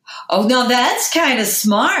 Oh, no, that's kind of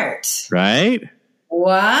smart. Right?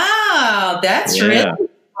 Wow, that's really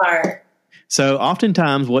smart. So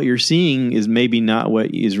oftentimes what you're seeing is maybe not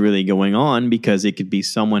what is really going on, because it could be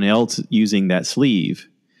someone else using that sleeve.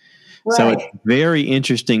 Right. So it's very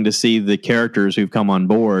interesting to see the characters who've come on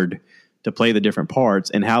board to play the different parts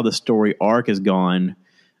and how the story arc has gone.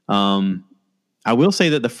 I will say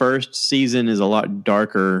that the first season is a lot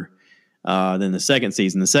darker than the second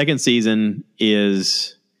season. The second season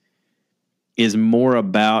is more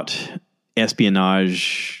about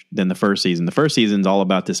espionage than the first season. The first season is all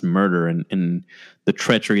about this murder and the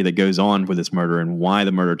treachery that goes on with this murder and why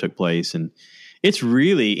the murder took place. And it's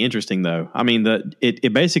really interesting, though. I mean,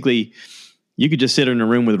 it basically, you could just sit in a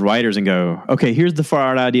room with writers and go, okay, here's the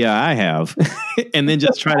far out idea I have. And then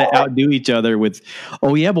just try to outdo each other with,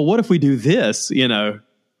 oh, yeah, but what if we do this, Because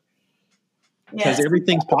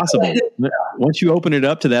everything's possible. Once you open it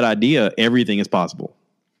up to that idea, everything is possible.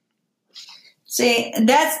 See,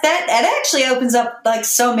 that actually opens up like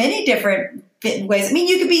so many different ways. I mean,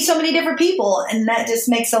 you could be so many different people, and that just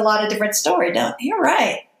makes a lot of different story. You're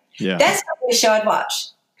right. Yeah, that sounds like a show I'd watch.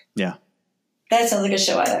 Yeah, that sounds like a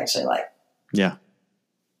show I'd actually like. Yeah.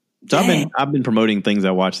 So I've been promoting things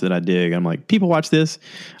I watch that I dig. I'm like, people watch this.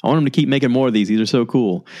 I want them to keep making more of these. These are so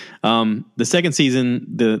cool. The second season,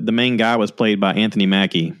 the main guy was played by Anthony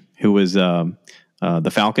Mackie, who was the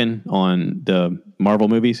Falcon on the Marvel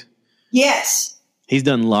movies. Yes. He's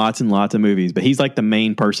done lots and lots of movies, but he's like the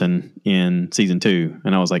main person in season 2.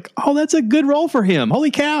 And I was like, oh, that's a good role for him.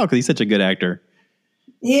 Holy cow. Because he's such a good actor.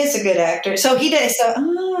 He is a good actor. So he did.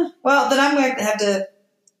 So, well, then I'm going to have to,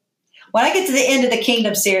 when I get to the end of the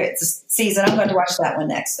Kingdom season, I'm going to watch that one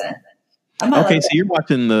next then. Okay, so you're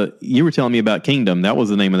watching you were telling me about Kingdom. That was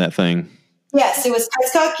the name of that thing. Yes,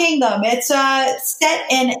 it's called Kingdom. It's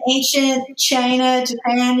set in ancient China,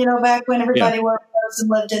 Japan, back when everybody wore clothes and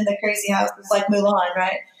lived in the crazy houses like Mulan,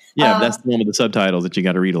 right? Yeah, that's the one with the subtitles that you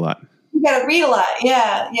got to read a lot. You got to read a lot.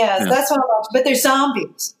 Yeah. So that's what I'm watching. But they're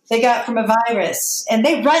zombies. They got from a virus. And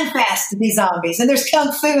they run fast, these zombies. And there's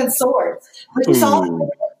kung fu and swords. Which is all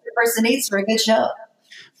the person needs for a good show.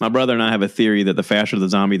 My brother and I have a theory that the faster the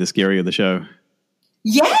zombie, the scarier the show.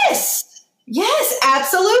 Yes,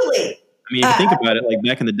 absolutely. I mean, if you think about it, like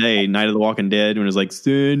back in the day, Night of the Walking Dead, when it was like,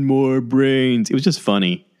 send more brains, it was just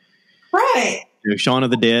funny. Right. Shaun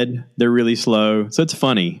of the Dead, they're really slow. So it's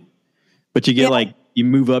funny. But you get you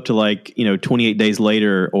move up to 28 Days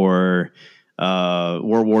Later or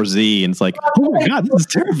World War Z, and it's like, oh my God, this is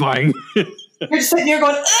terrifying. You're sitting there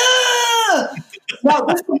going, ugh. No,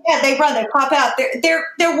 they run, they pop out. They're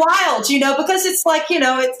wild, because it's like,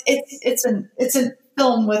 it's a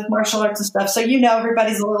film with martial arts and stuff. So,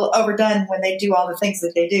 everybody's a little overdone when they do all the things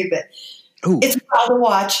that they do, but it's wild to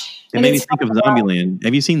watch. It made me think of Zombieland.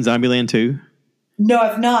 Have you seen Zombieland 2? No,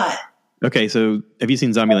 I've not. Okay. So have you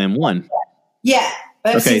seen Zombieland 1? Yeah.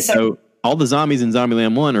 Okay. So all the zombies in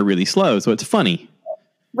Zombieland 1 are really slow. So it's funny.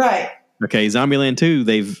 Right. Okay. Zombieland 2,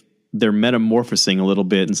 they're metamorphosing a little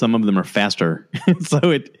bit, and some of them are faster.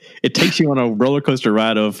 So it takes you on a roller coaster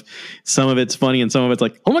ride of some of it's funny and some of it's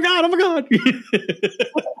like, oh my God.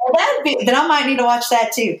 Then I might need to watch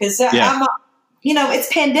that too. Cause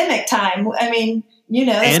it's pandemic time. I mean,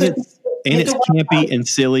 and it's campy and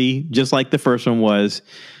silly, just like the first one was.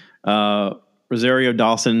 Rosario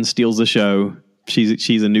Dawson steals the show.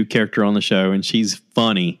 She's a new character on the show, and she's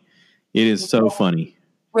funny. It is so funny.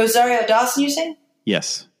 Rosario Dawson, you say?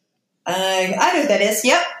 Yes. I know who that is.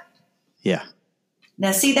 Yep. Yeah.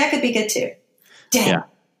 Now, see, that could be good too. Damn. Yeah. At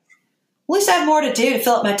least I have more to do to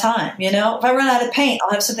fill up my time. If I run out of paint,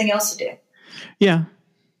 I'll have something else to do. Yeah.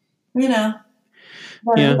 Yeah.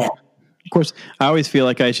 Of course, I always feel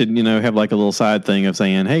like I should, have like a little side thing of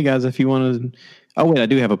saying, hey guys, if you want to, I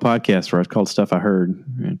do have a podcast for us called Stuff I Heard.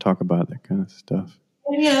 We're going to talk about that kind of stuff.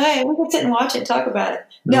 Hey, we can sit and watch it and talk about it.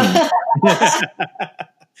 No.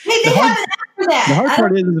 The hard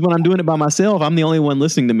part is when I'm doing it by myself, I'm the only one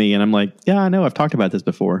listening to me. And I'm like, yeah, I know I've talked about this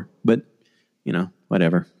before, but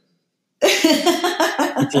whatever.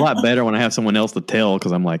 It's a lot better when I have someone else to tell.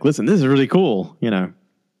 Cause I'm like, listen, this is really cool.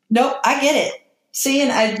 Nope. I get it. See,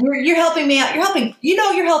 and you're helping me out.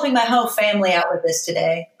 You're helping my whole family out with this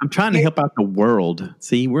today. I'm trying to help out the world.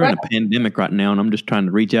 See, we're in a pandemic right now, and I'm just trying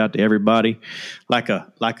to reach out to everybody, like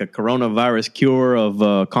a coronavirus cure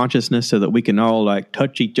of consciousness, so that we can all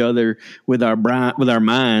touch each other with our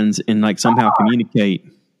minds and somehow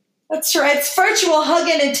communicate. That's right. It's virtual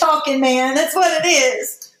hugging and talking, man. That's what it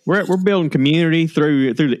is. We're building community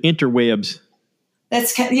through the interwebs.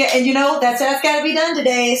 That's and that's got to be done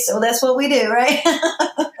today. So that's what we do, right?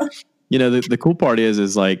 The cool part is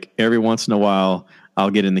every once in a while I'll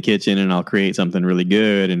get in the kitchen and I'll create something really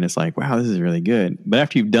good, and it's like, wow, this is really good. But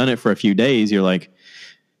after you've done it for a few days, you're like,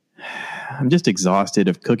 I'm just exhausted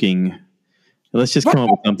of cooking. Let's just come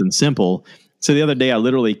up with something simple. So the other day I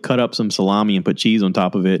literally cut up some salami and put cheese on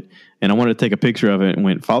top of it, and I wanted to take a picture of it and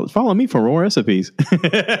went, follow me for more recipes.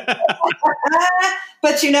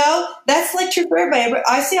 But that's true for everybody.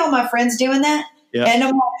 I see all my friends doing that. Yeah.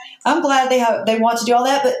 And I'm glad they want to do all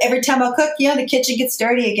that. But every time I cook, the kitchen gets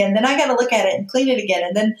dirty again. Then I got to look at it and clean it again.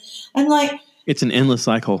 And then I'm like, it's an endless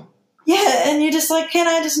cycle. Yeah, and you're just like, can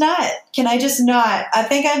I just not? Can I just not? I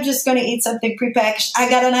think I'm just going to eat something prepackaged. I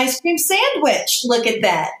got an ice cream sandwich. Look at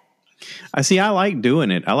that. I like doing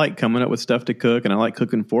it. I like coming up with stuff to cook, and I like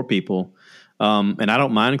cooking for people. And I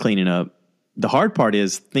don't mind cleaning up. The hard part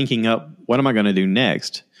is thinking up, what am I going to do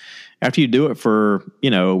next? After you do it for,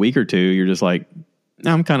 a week or two, you're just like,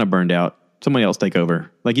 I'm kind of burned out. Somebody else take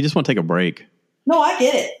over. Like, you just want to take a break. No, I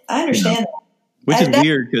get it. I understand that. Which is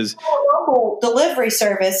weird because local delivery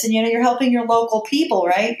service, and you're helping your local people,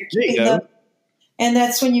 right? You're keeping them, and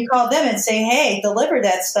that's when you call them and say, "Hey, deliver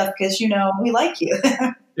that stuff because we like you."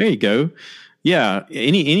 There you go. Yeah,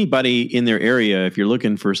 anybody in their area, if you're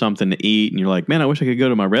looking for something to eat and you're like, man, I wish I could go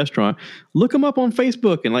to my restaurant, look them up on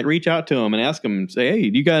Facebook and reach out to them and ask them, say, hey,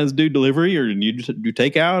 do you guys do delivery or do you just do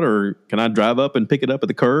takeout or can I drive up and pick it up at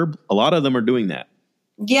the curb? A lot of them are doing that.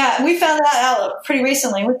 Yeah, we found that out pretty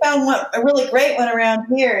recently. We found a really great one around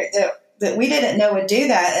here that we didn't know would do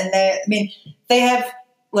that. And they have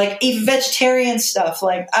even vegetarian stuff.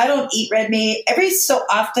 Like, I don't eat red meat. Every so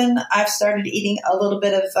often I've started eating a little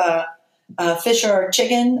bit of fish or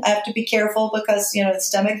chicken. I have to be careful because, the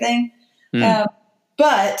stomach thing.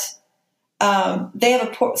 But they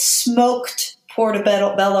have a smoked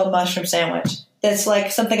portobello mushroom sandwich. That's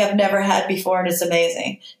like something I've never had before, and it's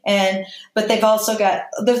amazing. But they've also got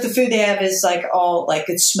the food they have is all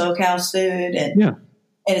it's smokehouse food, and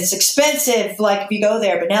it's expensive. Like if you go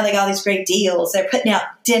there, but now they got all these great deals. They're putting out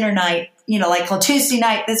dinner night. Like on Tuesday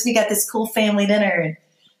night, we got this cool family dinner, and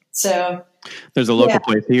so there's a local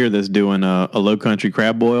place here that's doing a low country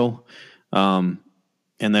crab boil, and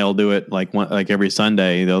they'll do it like every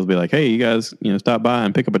Sunday. They'll be like, hey, you guys, stop by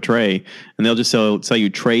and pick up a tray, and they'll just sell you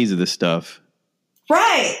trays of this stuff.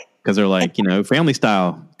 Right. Because they're like, family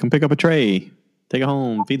style. Come pick up a tray, take it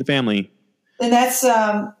home, feed the family. And that's,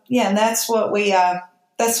 and that's what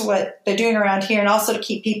that's what they're doing around here. And also to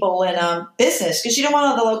keep people in business, because you don't want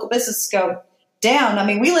all the local business to go down. I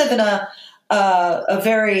mean, we live in a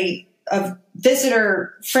very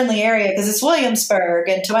visitor friendly area because it's Williamsburg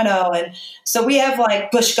and Twino. And so we have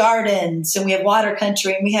Busch Gardens and we have Water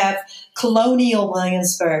Country and we have Colonial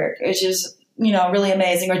Williamsburg, which is, really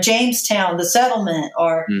amazing, or Jamestown, the settlement,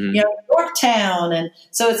 or, Yorktown. And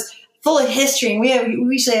so it's full of history. And we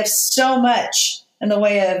usually have so much in the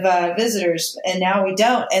way of visitors, and now we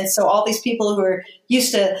don't. And so all these people who are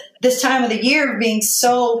used to this time of the year being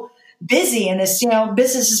so busy and this,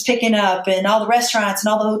 business is picking up and all the restaurants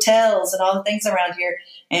and all the hotels and all the things around here.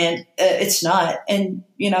 And it's not. And,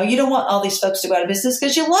 you don't want all these folks to go out of business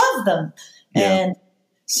because you love them. Yeah. And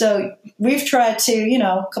so we've tried to,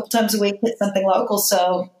 a couple times a week, hit something local.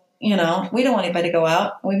 So, we don't want anybody to go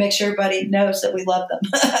out. We make sure everybody knows that we love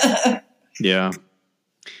them. Yeah.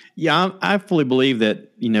 Yeah. I fully believe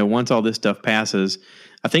that, once all this stuff passes,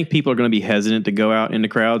 I think people are going to be hesitant to go out into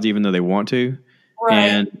crowds, even though they want to. Right.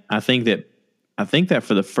 And I think that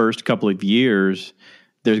for the first couple of years,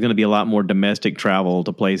 there's going to be a lot more domestic travel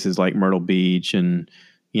to places like Myrtle Beach and,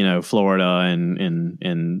 Florida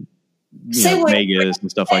and Vegas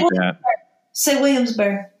and stuff like that. Say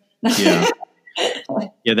Williamsburg. Yeah.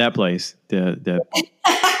 Yeah, that place. The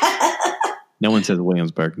no one says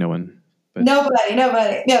Williamsburg. No one. But. Nobody.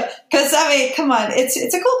 No, because come on, it's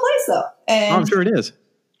a cool place though. And I'm sure it is.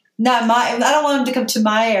 I don't want them to come to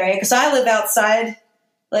my area because I live outside.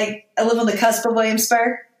 I live on the cusp of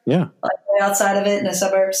Williamsburg. Yeah. Right outside of it in a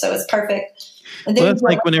suburb, so it's perfect. And well, that's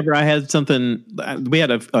like whenever I had something, we had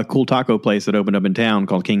a cool taco place that opened up in town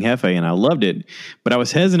called King Jefe, and I loved it. But I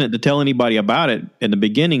was hesitant to tell anybody about it in the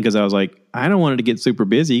beginning because I was like, I don't want it to get super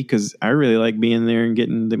busy because I really like being there and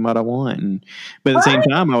getting what I want. But at the same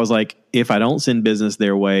time, I was like, if I don't send business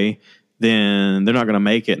their way, then they're not going to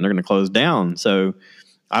make it and they're going to close down. So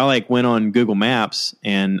I went on Google Maps,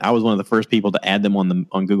 and I was one of the first people to add them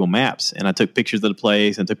on Google Maps. And I took pictures of the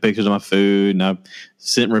place and took pictures of my food, and I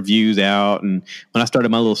sent reviews out. And when I started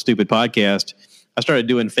my little stupid podcast, I started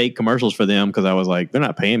doing fake commercials for them because I was like, they're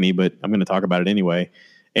not paying me, but I'm going to talk about it anyway.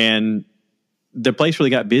 And the place really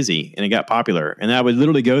got busy and it got popular. And I would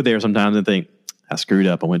literally go there sometimes and think, I screwed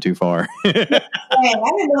up. I went too far. I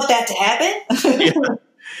didn't want that to happen. Yeah.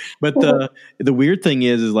 But the weird thing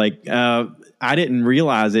is I didn't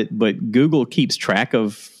realize it, but Google keeps track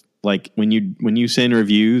of when you send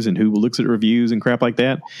reviews and who looks at reviews and crap like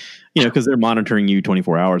that, because they're monitoring you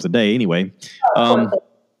 24 hours a day anyway.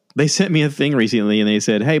 They sent me a thing recently and they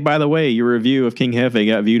said, hey, by the way, your review of King Jefe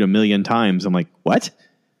got viewed 1 million times. I'm like, what?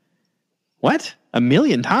 1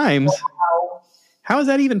 million times? Wow. How is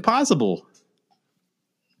that even possible?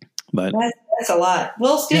 But that's a lot.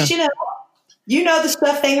 Well, because the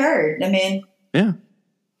stuff they heard. I mean, yeah.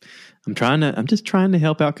 I'm just trying to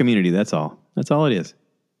help out community. That's all. That's all it is.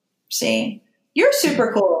 See, you're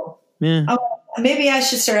super cool. Yeah. Oh, maybe I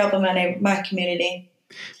should start helping my community.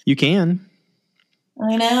 You can.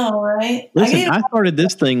 I know, right? Listen, I started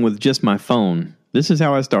this thing with just my phone. This is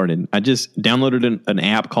how I started. I just downloaded an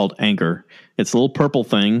app called Anchor. It's a little purple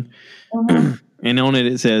thing. Mm-hmm. And on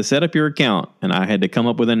it says, set up your account. And I had to come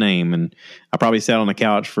up with a name. And I probably sat on the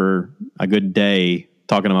couch for a good day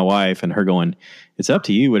talking to my wife and her going, it's up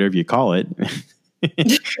to you, whatever you call it.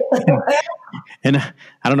 And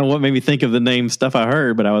I don't know what made me think of the name Stuff I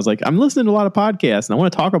Heard, but I was like, I'm listening to a lot of podcasts and I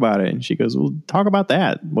want to talk about it. And she goes, well, talk about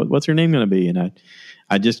that. What's your name going to be? And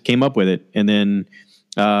I just came up with it. And then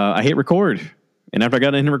I hit record. And after I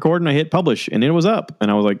got into recording, I hit publish and it was up.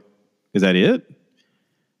 And I was like, is that it?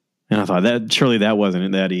 And I thought surely that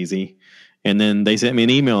wasn't that easy. And then they sent me an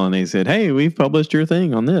email and they said, hey, we've published your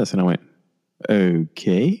thing on this. And I went,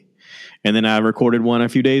 okay. And then I recorded one a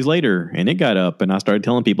few days later and it got up and I started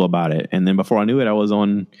telling people about it. And then before I knew it,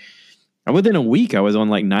 within a week, I was on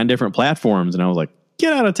like 9 different platforms and I was like,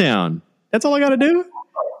 get out of town. That's all I got to do.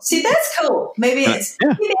 See, that's cool. Maybe maybe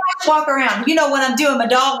I walk around, when I'm doing my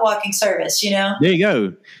dog walking service, There you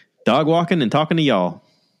go. Dog walking and talking to y'all.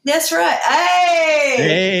 That's right.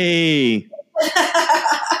 Hey. That's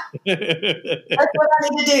what I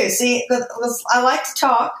need to do. See, I like to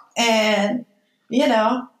talk and,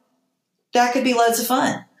 that could be loads of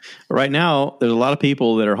fun. Right now, there's a lot of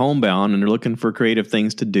people that are homebound and they're looking for creative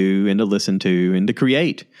things to do and to listen to and to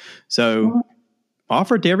create. So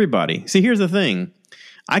offer it to everybody. See, here's the thing.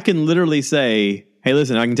 I can literally say, hey,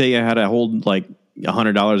 listen, I can tell you how to hold like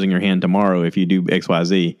 $100 in your hand tomorrow if you do X, Y,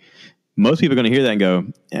 Z. Most people are going to hear that and go,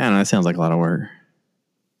 yeah, no, that sounds like a lot of work.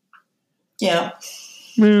 Yeah.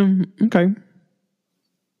 Okay.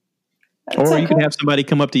 Or you could have somebody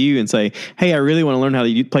come up to you and say, hey, I really want to learn how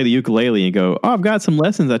to play the ukulele, and go, oh, I've got some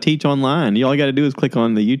lessons I teach online. All you got to do is click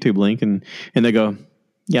on the YouTube link and they go,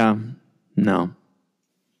 yeah, no.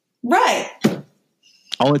 Right.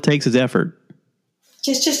 All it takes is effort.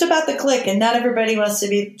 Just about the click, and not everybody wants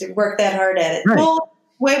to work that hard at it. Right. Well,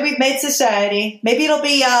 way we've made society, maybe it'll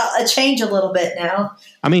be a change a little bit now.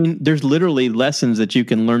 I mean, there's literally lessons that you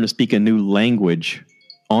can learn to speak a new language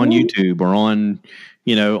on YouTube or on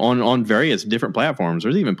various different platforms.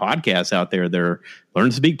 There's even podcasts out there that are learn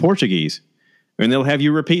to speak Portuguese, and they'll have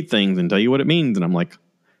you repeat things and tell you what it means. And I'm like,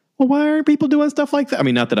 well, why aren't people doing stuff like that? I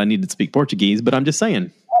mean, not that I need to speak Portuguese, but I'm just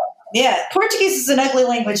saying. Yeah, Portuguese is an ugly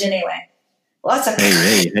language anyway. Lots of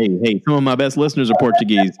hey! Some of my best listeners are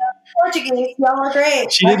Portuguese. Portuguese, y'all are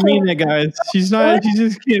great. She didn't mean that, guys. She's not. She's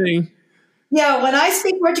just kidding. Yeah, when I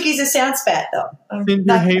speak Portuguese, it sounds bad though. Send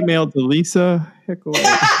your hate mail to Lisa Hickle. Who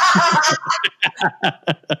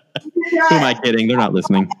am I kidding? They're not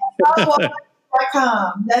listening.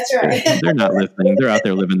 That's right. They're not listening. They're out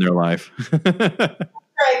there living their life.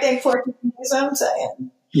 Right, then Portuguese. I'm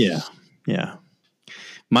saying. Yeah.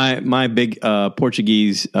 My big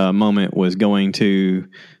Portuguese moment was going to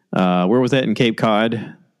where was that in Cape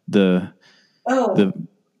Cod? The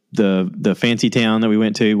fancy town that we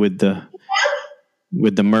went to with the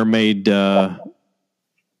mermaid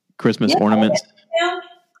Christmas ornaments. Yeah.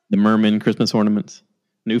 The merman Christmas ornaments.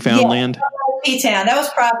 Newfoundland. P-Town. That was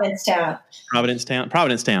Provincetown.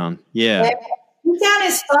 Provincetown. Yeah. P-Town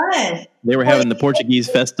is fun. They were having the Portuguese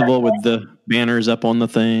festival with the banners up on the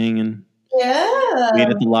thing and we ate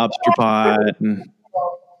at the lobster pot, and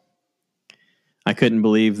I couldn't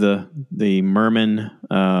believe the merman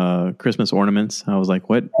Christmas ornaments. I was like,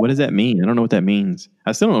 what does that mean? I don't know what that means.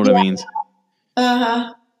 I still don't know what it means.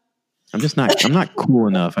 Uh-huh. I'm not cool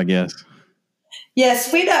enough, I guess. Yes,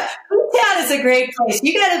 Town is a great place.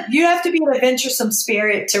 You have to be an adventuresome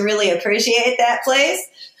spirit to really appreciate that place.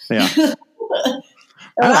 Yeah.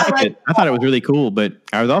 I liked it. I thought it was really cool, but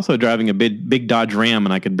I was also driving a big Dodge Ram,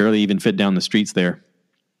 and I could barely even fit down the streets there.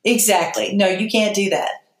 Exactly. No, you can't do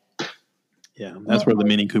that. Yeah, that's where the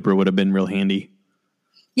Mini Cooper would have been real handy.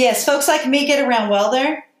 Yes, folks like me get around well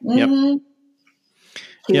there. Mm-hmm.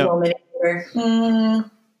 Yep. Mini Cooper.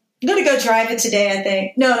 I'm going to go drive it today, I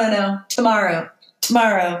think. No. Tomorrow.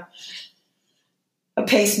 I'll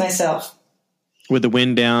pace myself. With the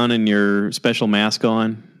wind down and your special mask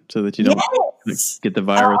on so that you don't get the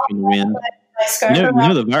virus from the wind. You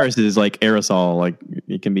know the virus is like aerosol, like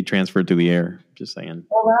it can be transferred to the air. Just saying.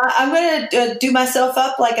 Well, I'm going to do myself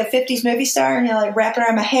up like a 50s movie star and like wrap it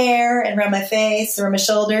around my hair and around my face, around my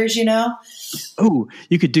shoulders, Oh,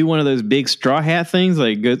 you could do one of those big straw hat things,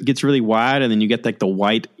 like gets really wide, and then you get like the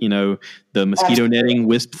white, the mosquito netting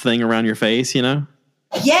wisp thing around your face,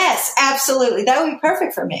 Yes, absolutely. That would be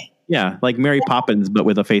perfect for me. Yeah, like Mary Poppins, but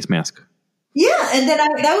with a face mask. Yeah, and then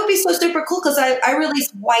that would be so super cool because I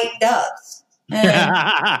release white doves.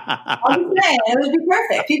 I'm saying, it would be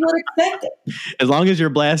perfect. People would expect it. As long as you're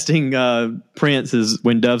blasting Prince's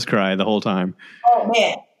When Doves Cry the whole time. Oh,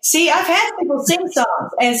 man. See, I've had people sing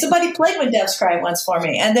songs, and somebody played When Doves Cry once for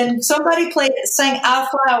me, and then somebody sang I'll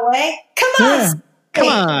Fly Away. Come on. Yeah. Come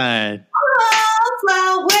on. I'll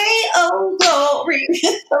fly away, oh, glory.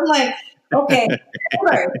 I'm like, okay.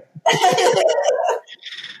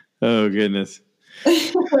 Oh, goodness.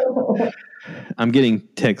 I'm getting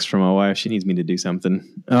texts from my wife. She needs me to do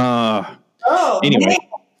something. Anyway, man.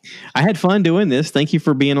 I had fun doing this. Thank you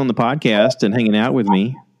for being on the podcast and hanging out with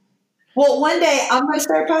me. Well, one day I'm going to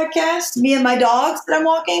start a podcast, me and my dogs that I'm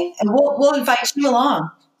walking, and we'll invite you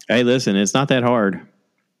along. Hey, listen, it's not that hard.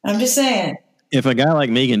 I'm just saying. If a guy like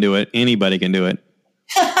me can do it, anybody can do it.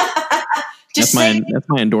 That's my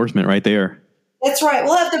endorsement right there. That's right.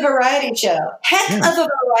 We'll have the variety show. Heck of a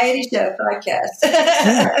variety show podcast.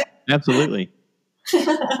 Yeah, absolutely.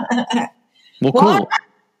 Well, cool.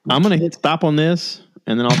 I'm going to hit stop on this,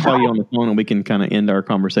 and then I'll call you on the phone, and we can kind of end our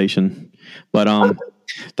conversation. But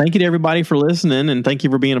thank you to everybody for listening, and thank you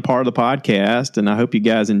for being a part of the podcast. And I hope you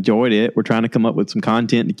guys enjoyed it. We're trying to come up with some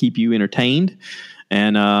content to keep you entertained.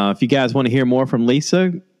 And if you guys want to hear more from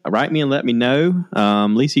Lisa, write me and let me know.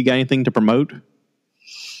 Lisa, you got anything to promote?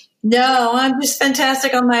 No, I'm just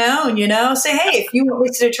fantastic on my own, Say, hey, if you want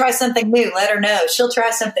Lisa to try something new, let her know. She'll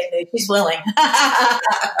try something new. She's willing.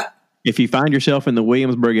 If you find yourself in the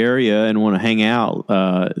Williamsburg area and want to hang out,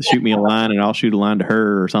 shoot me a line and I'll shoot a line to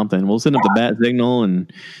her or something. We'll send up the bat signal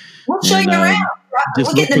and we'll show you around.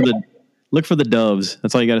 Just look for the doves.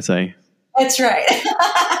 That's all you got to say. That's right.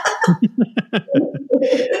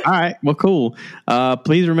 All right. Well, cool.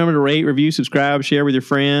 Please remember to rate, review, subscribe, share with your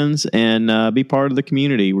friends, and be part of the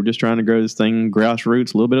community. We're just trying to grow this thing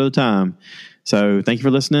grassroots a little bit at a time. So thank you for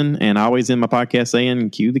listening. And I always end my podcast saying,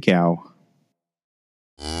 cue the cow.